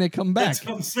away and they come back. That's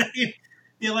what I'm saying.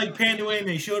 They like panned away and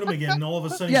they showed him again, and all of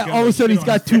a sudden, all of a sudden he's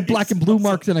got two black and blue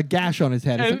marks and a gash on his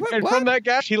head. And, like, and from that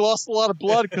gash, he lost a lot of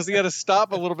blood because he had to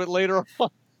stop a little bit later on.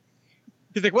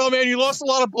 He's like, "Well, man, you lost a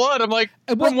lot of blood." I'm like,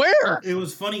 "From where?" It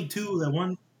was funny too. That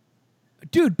one,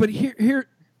 dude. But here,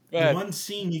 the one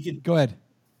scene you could go ahead.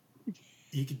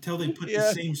 You could tell they put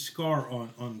the same scar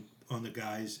on the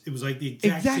guys. It was like the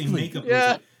exact same makeup.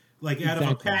 Yeah. Like out of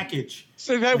a package.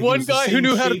 So you had one guy who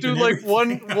knew how to do like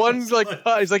one like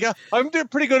cut. He's like, yeah, I'm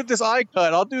pretty good at this eye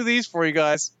cut. I'll do these for you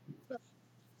guys.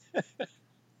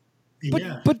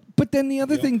 But then the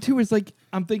other thing too is like,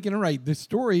 I'm thinking, all right, this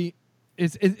story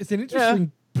it's an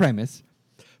interesting premise,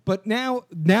 but now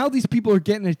these people are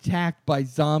getting attacked by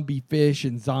zombie fish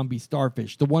and zombie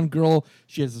starfish. The one girl,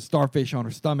 she has a starfish on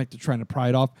her stomach. They're trying to pry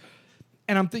it off.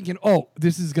 And I'm thinking, oh,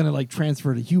 this is going to like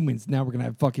transfer to humans. Now we're going to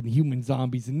have fucking human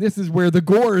zombies. And this is where the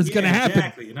gore is going to happen.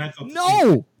 Exactly. And I thought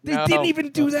no, they didn't even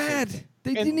do that.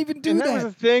 They didn't even do that. That was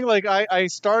the thing. Like I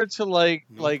started to like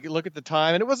look at the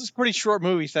time, and it was a pretty short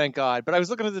movie, thank God. But I was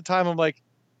looking at the time. I'm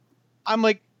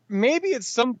like, maybe at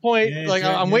some point,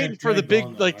 I'm waiting for the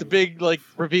big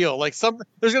reveal. Like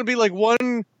there's going to be like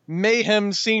one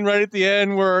mayhem scene right at the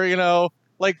end where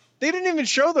like. They didn't even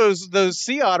show those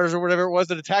sea otters or whatever it was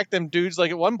that attacked them dudes.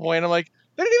 Like at one point, I'm like,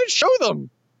 they didn't even show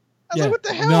them. I was like, what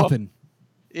the hell? Nothing.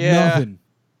 Yeah. Nothing.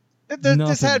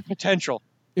 This had potential.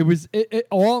 It was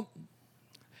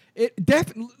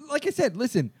definitely, like I said,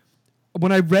 listen,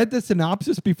 when I read the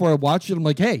synopsis before I watched it, I'm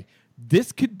like, hey,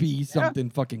 this could be something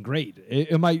fucking great.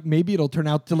 Maybe it'll turn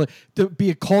out to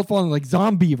be a cult following like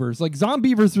Zombievers. Like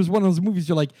Zombievers was one of those movies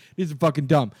you're like, this is fucking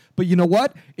dumb. But you know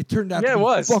what? It turned out to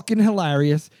be fucking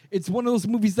hilarious. It's one of those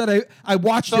movies that I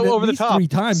watched it at least 3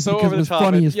 times because it was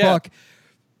funny as fuck.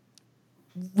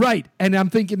 Right. And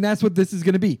I'm thinking that's what this is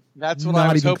going to be. That's what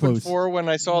I was hoping for when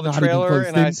I saw the trailer,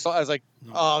 and I was like,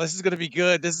 oh, this is going to be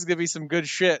good. This is going to be some good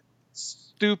shit.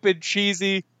 Stupid,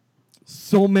 cheesy.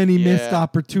 So many missed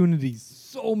opportunities.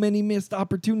 So many missed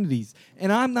opportunities.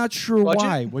 And I'm not sure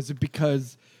why. Was it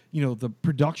because, the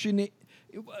production?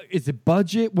 Is it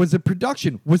budget? Was it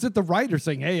production? Was it the writer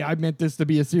saying, hey, I meant this to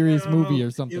be a serious movie or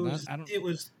something?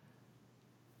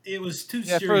 It was too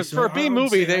serious. For a B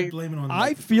movie, they blame it on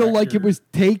I feel like it was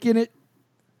taking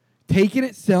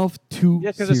itself too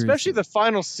seriously. Because especially the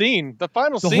final scene. The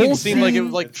final scene seemed like it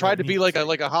was tried to be like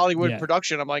a Hollywood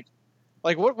production. I'm like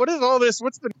what is all this?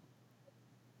 What's the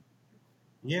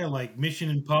like Mission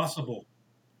Impossible.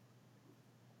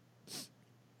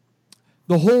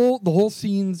 The whole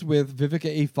scenes with Vivica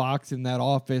A. Fox in that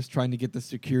office trying to get the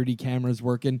security cameras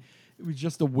working, it was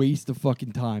just a waste of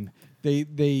fucking time.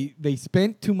 They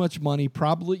spent too much money.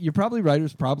 You're probably right. It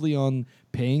was probably on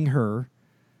paying her.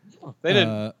 They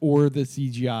didn't. Or the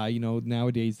CGI.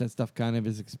 Nowadays that stuff kind of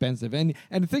is expensive. And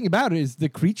the thing about it is the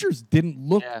creatures didn't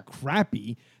look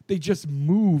crappy. They just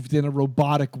moved in a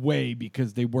robotic way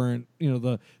because they weren't,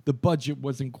 the budget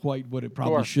wasn't quite what it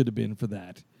probably should have been for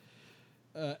that.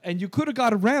 And you could have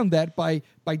got around that by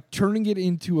turning it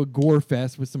into a gore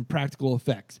fest with some practical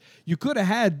effects. You could have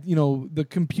had, the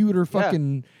computer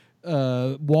fucking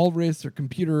walrus or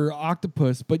computer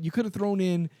octopus, but you could have thrown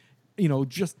in,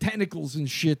 just tentacles and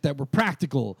shit that were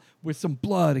practical with some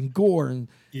blood and gore and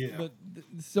but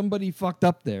somebody fucked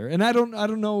up there. And I don't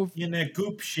know if that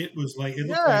goop shit was like it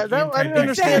I didn't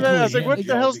understand that. I was like, what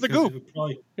the hell's the goop?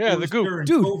 The goop.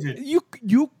 Dude, COVID.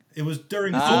 you it was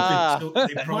during COVID, so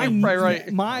they probably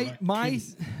my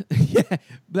yeah,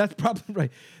 that's probably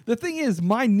right. The thing is,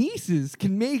 my nieces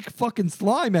can make fucking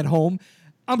slime at home.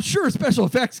 I'm sure a special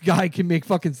effects guy can make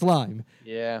fucking slime.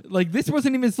 Yeah. Like, this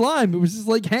wasn't even slime. It was just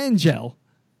like hand gel.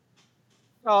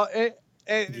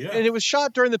 and it was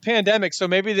shot during the pandemic, so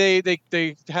maybe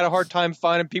they had a hard time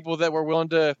finding people that were willing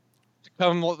to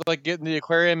come like get in the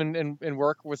aquarium and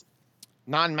work with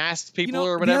non-masked people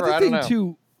or whatever. I don't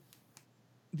know.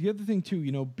 The other thing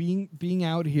too, being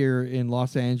out here in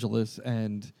Los Angeles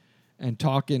and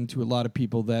talking to a lot of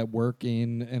people that work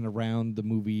in and around the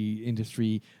movie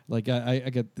industry. Like I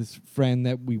got this friend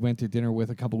that we went to dinner with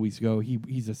a couple weeks ago.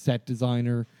 He's a set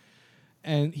designer,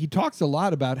 and he talks a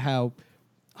lot about how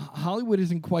Hollywood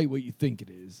isn't quite what you think it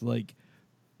is. Like,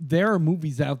 there are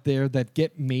movies out there that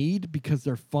get made because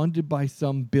they're funded by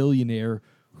some billionaire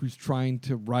who's trying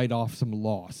to write off some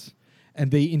loss.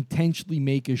 And they intentionally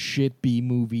make a shit B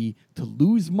movie to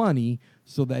lose money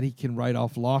so that he can write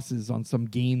off losses on some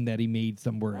game that he made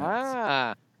somewhere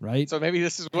else. Right? So maybe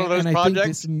this is one of those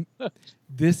projects? I think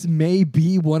this may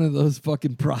be one of those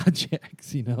fucking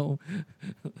projects,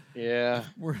 Yeah.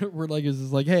 We're like, it's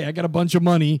just like, hey, I got a bunch of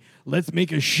money. Let's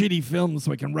make a shitty film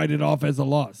so I can write it off as a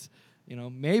loss.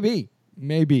 Maybe.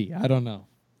 I don't know.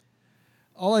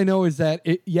 All I know is that,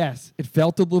 it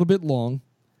felt a little bit long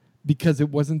because it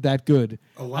wasn't that good.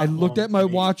 I looked at my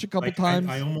watch a couple times.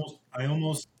 I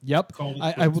almost. Yep.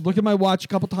 I would look at my watch a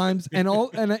couple times, and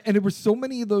it was so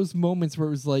many of those moments where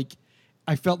it was like,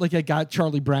 I felt like I got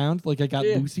Charlie Brown, like I got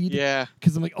Lucy'd. Yeah.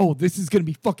 Because I'm like, oh, this is going to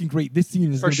be fucking great. This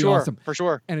scene is going to be awesome. For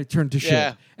sure. And it turned to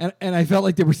shit. And I felt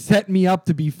like they were setting me up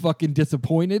to be fucking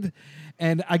disappointed.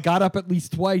 And I got up at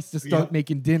least twice to start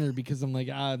making dinner because I'm like,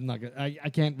 I'm not gonna, I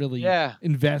can't really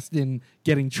invest in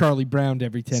getting Charlie Brown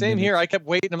every 10 minutes. Same here. I kept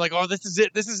waiting. I'm like, oh, this is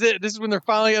it. This is when they're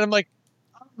finally. And I'm like,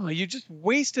 oh, you just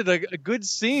wasted a good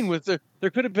scene with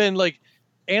there could have been like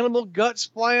animal guts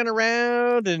flying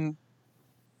around and.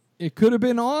 It could have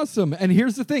been awesome. And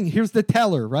here's the thing. Here's the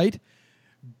teller, right?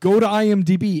 Go to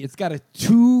IMDb. It's got a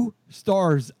 2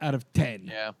 stars out of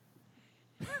 10. Yeah.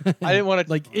 I didn't want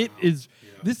to. Like, it is.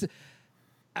 This.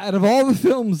 Out of all the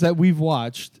films that we've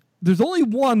watched, there's only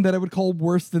one that I would call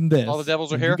worse than this. All the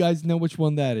Devils Are Here? You guys know which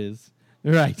one that is.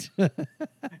 Right.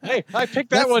 Hey, I picked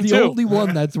that one, too. That's the only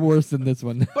one that's worse than this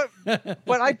one.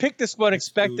 But I picked this one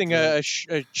expecting a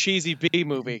cheesy B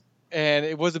movie. And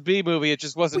it was a B movie. It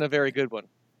just wasn't a very good one.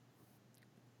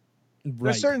 Right.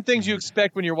 There's certain things you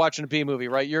expect when you're watching a B movie,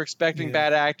 right? You're expecting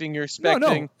bad acting. You're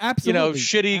expecting, absolutely.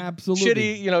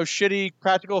 shitty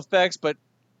practical effects, but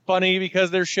funny because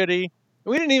they're shitty.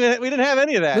 We didn't have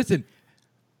any of that. Listen,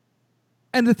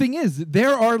 and the thing is,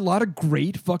 there are a lot of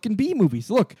great fucking B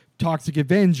movies. Look, Toxic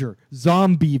Avenger,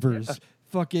 Zombievers,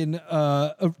 fucking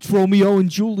Romeo and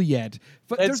Juliet.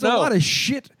 There's a lot of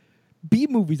shit B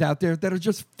movies out there that are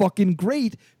just fucking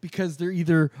great because they're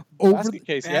either Basket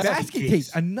Case,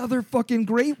 another fucking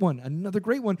great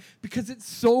one, because it's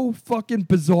so fucking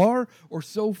bizarre or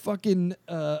so fucking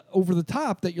over the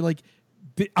top that you're like,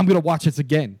 I'm gonna watch this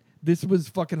again. This was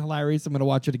fucking hilarious. I'm gonna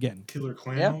watch it again. Killer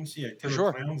Clowns,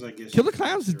 Killer Clowns. I guess Killer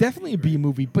Clowns is definitely a B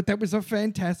movie, but that was a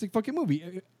fantastic fucking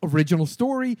movie. Original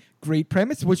story, great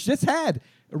premise, which this had.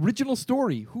 Original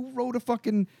story. Who wrote a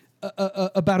fucking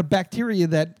about a bacteria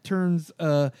that turns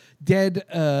dead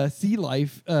sea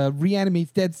life,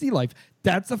 reanimates dead sea life?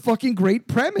 That's a fucking great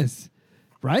premise,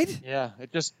 right? Yeah,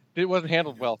 it wasn't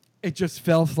handled well. It just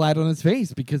fell flat on its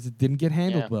face because it didn't get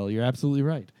handled well. You're absolutely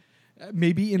right.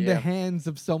 Maybe in the hands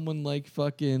of someone like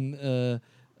fucking the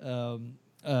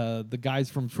guys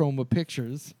from Troma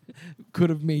Pictures could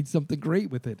have made something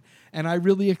great with it. And I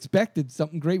really expected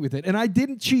something great with it. And I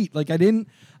didn't cheat. Like I didn't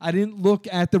look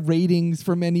at the ratings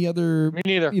from any other. Me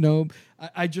neither.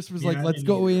 I just was like, let's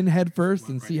go in head first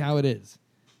and see how it is.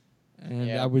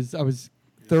 And I was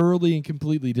thoroughly and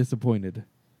completely disappointed.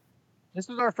 This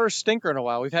was our first stinker in a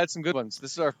while. We've had some good ones.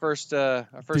 This is our first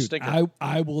stinker.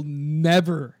 I will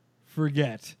never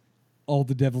forget All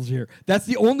the Devils Are Here. That's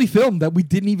the only film that we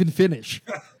didn't even finish.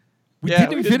 We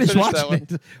didn't even finish watching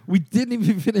it. We didn't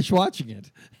even finish watching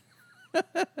it.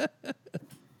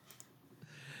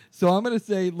 So I'm going to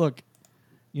say, look,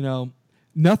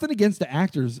 nothing against the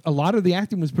actors. A lot of the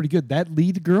acting was pretty good. That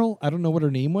lead girl, I don't know what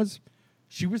her name was.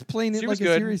 She was playing it like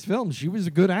a serious film. She was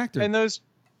a good actor. And those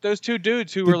 2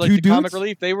 dudes who were like the comic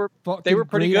relief, they were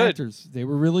pretty good. Actors. They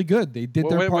were really good. They did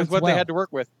their parts what they had to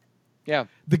work with. Yeah,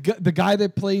 the guy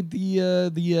that played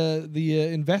the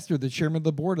investor, the chairman of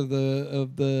the board of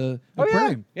the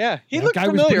Aquarium. Yeah, he looked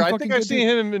familiar. I think I've seen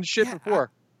him in shit before.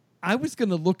 I was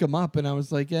gonna look him up, and I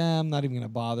was like, I'm not even gonna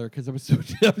bother because I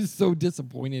was so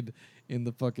disappointed in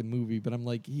the fucking movie. But I'm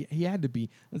like, he had to be.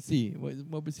 Let's see,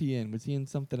 what was he in? Was he in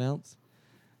something else?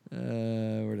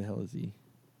 Where the hell is he?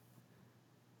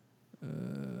 All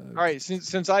right,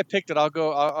 since I picked it, I'll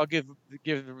go. I'll give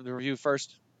the review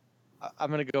first.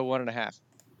 I'm gonna go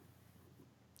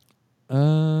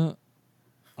 1.5.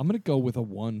 I'm gonna go with a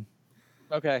 1.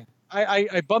 Okay.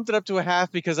 I bumped it up to a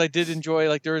half because I did enjoy,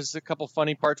 like, there was a couple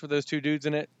funny parts with those two dudes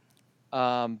in it.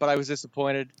 But I was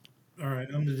disappointed. All right,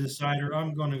 I'm the decider.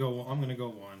 I'm gonna go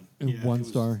 1. Yeah, 1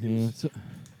 star. Yeah. So,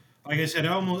 like I said,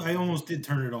 I almost did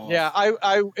turn it off. Yeah,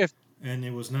 and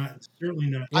it was certainly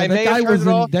not. I that may guy have turned was it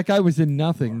in. off. That guy was in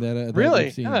nothing. That Really?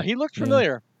 we've seen. Yeah, he looked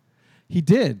familiar. He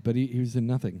did, but he was in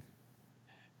nothing.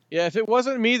 Yeah, if it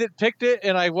wasn't me that picked it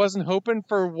and I wasn't hoping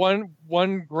for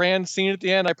one grand scene at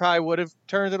the end, I probably would have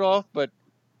turned it off. But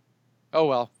oh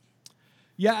well.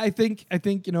 Yeah, I think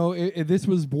this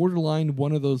was borderline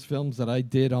one of those films that I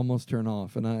did almost turn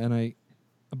off,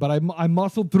 but I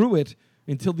muscled through it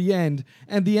until the end,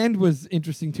 and the end was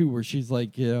interesting too, where she's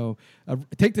like,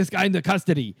 take this guy into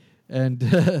custody, and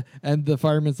and the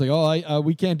fireman's like,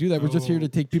 we can't do that. We're just here to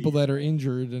take people that are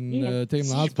injured and take them to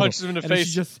the hospital. She punches him in the face.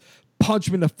 She just punch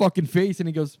him in the fucking face, and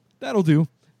he goes, "That'll do."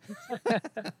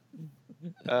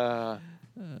 Yeah.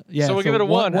 So we'll give it a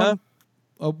 1, huh?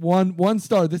 One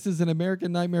star. This is an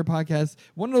American Nightmare podcast.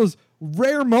 One of those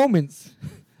rare moments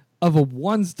of a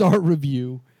 1-star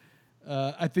review.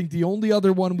 I think the only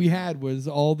other one we had was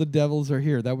All the Devils Are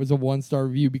Here. That was a 1-star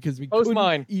review because we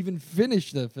couldn't even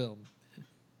finish the film.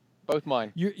 Both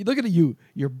mine. You look at you.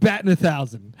 You're batting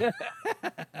 1,000.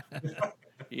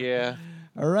 Yeah.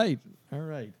 All right.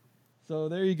 So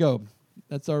there you go.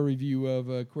 That's our review of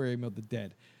Aquarium of the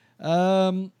Dead.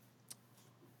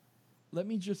 Let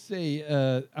me just say,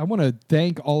 I want to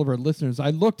thank all of our listeners. I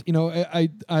looked, I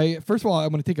first of all, I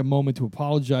want to take a moment to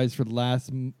apologize for the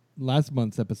last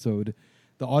month's episode.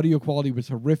 The audio quality was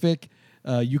horrific.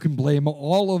 You can blame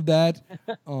all of that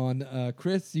on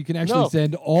Chris. You can actually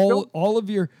send all of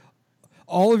your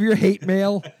hate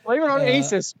mail. Blame it on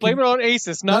Asus. Blame it on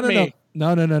Asus, not me.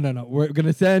 No. We're going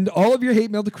to send all of your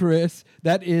hate mail to Chris.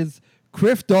 That is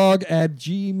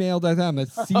criffdog@gmail.com.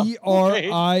 That's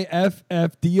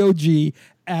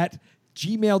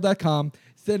criffdog@gmail.com.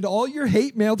 Send all your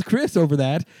hate mail to Chris over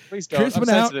that. Please don't. Chris went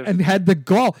out and had the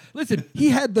gall. Listen, he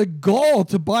had the gall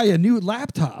to buy a new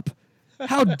laptop.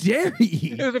 How dare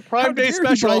he? It was a Prime Day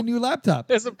special. Buy a new laptop.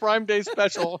 It's a Prime Day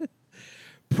special.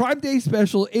 Prime Day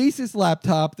special Asus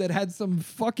laptop that had some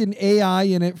fucking AI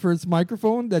in it for its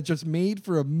microphone that just made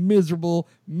for a miserable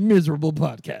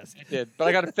podcast. It did, but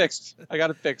I got it fixed.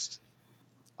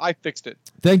 I fixed it.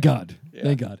 Thank God. Yeah.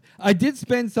 Thank God. I did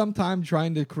spend some time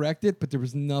trying to correct it, but there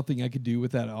was nothing I could do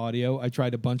with that audio. I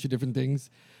tried a bunch of different things.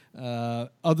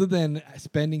 Other than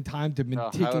spending time to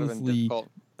meticulously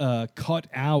cut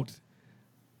out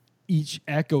each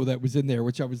echo that was in there,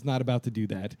 which I was not about to do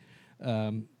that.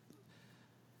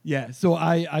 Yeah, so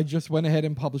I just went ahead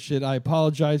and published it. I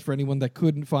apologize for anyone that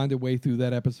couldn't find a way through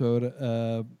that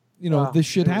episode. This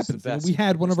shit happens. We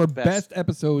had one of our best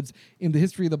episodes in the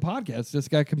history of the podcast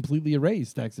just got completely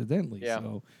erased accidentally. Yeah.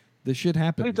 So this shit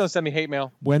happens. Please don't send me hate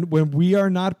mail. When we are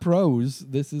not pros,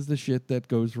 this is the shit that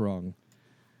goes wrong.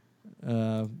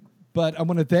 But I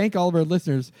want to thank all of our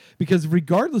listeners because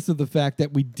regardless of the fact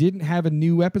that we didn't have a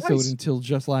new episode until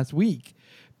just last week,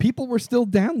 people were still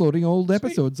downloading old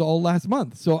episodes all last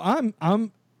month. So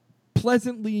I'm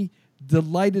pleasantly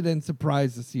delighted and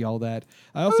surprised to see all that.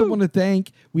 I also want to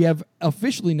thank, we have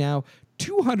officially now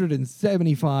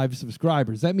 275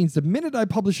 subscribers. That means the minute I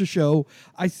publish a show,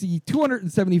 I see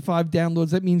 275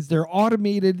 downloads. That means they're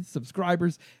automated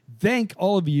subscribers. Thank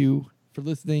all of you for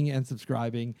listening and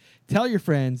subscribing. Tell your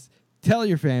friends, tell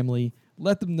your family,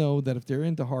 let them know that if they're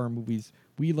into horror movies,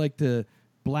 we like to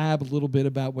blab a little bit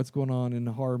about what's going on in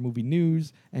the horror movie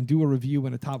news and do a review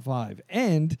and a top 5.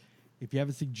 And if you have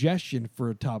a suggestion for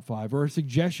a top 5 or a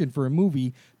suggestion for a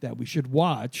movie that we should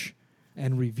watch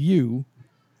and review,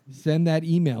 send that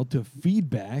email to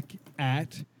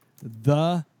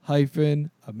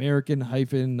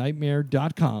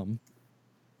feedback@the-american-nightmare.com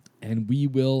and we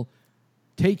will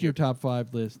take your top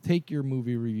 5 list, take your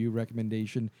movie review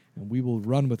recommendation, and we will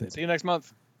run with it. See you next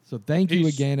month. So thank you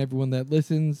again, everyone that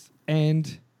listens,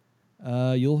 and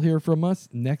you'll hear from us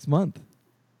next month.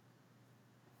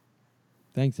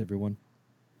 Thanks, everyone.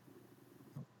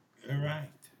 All right.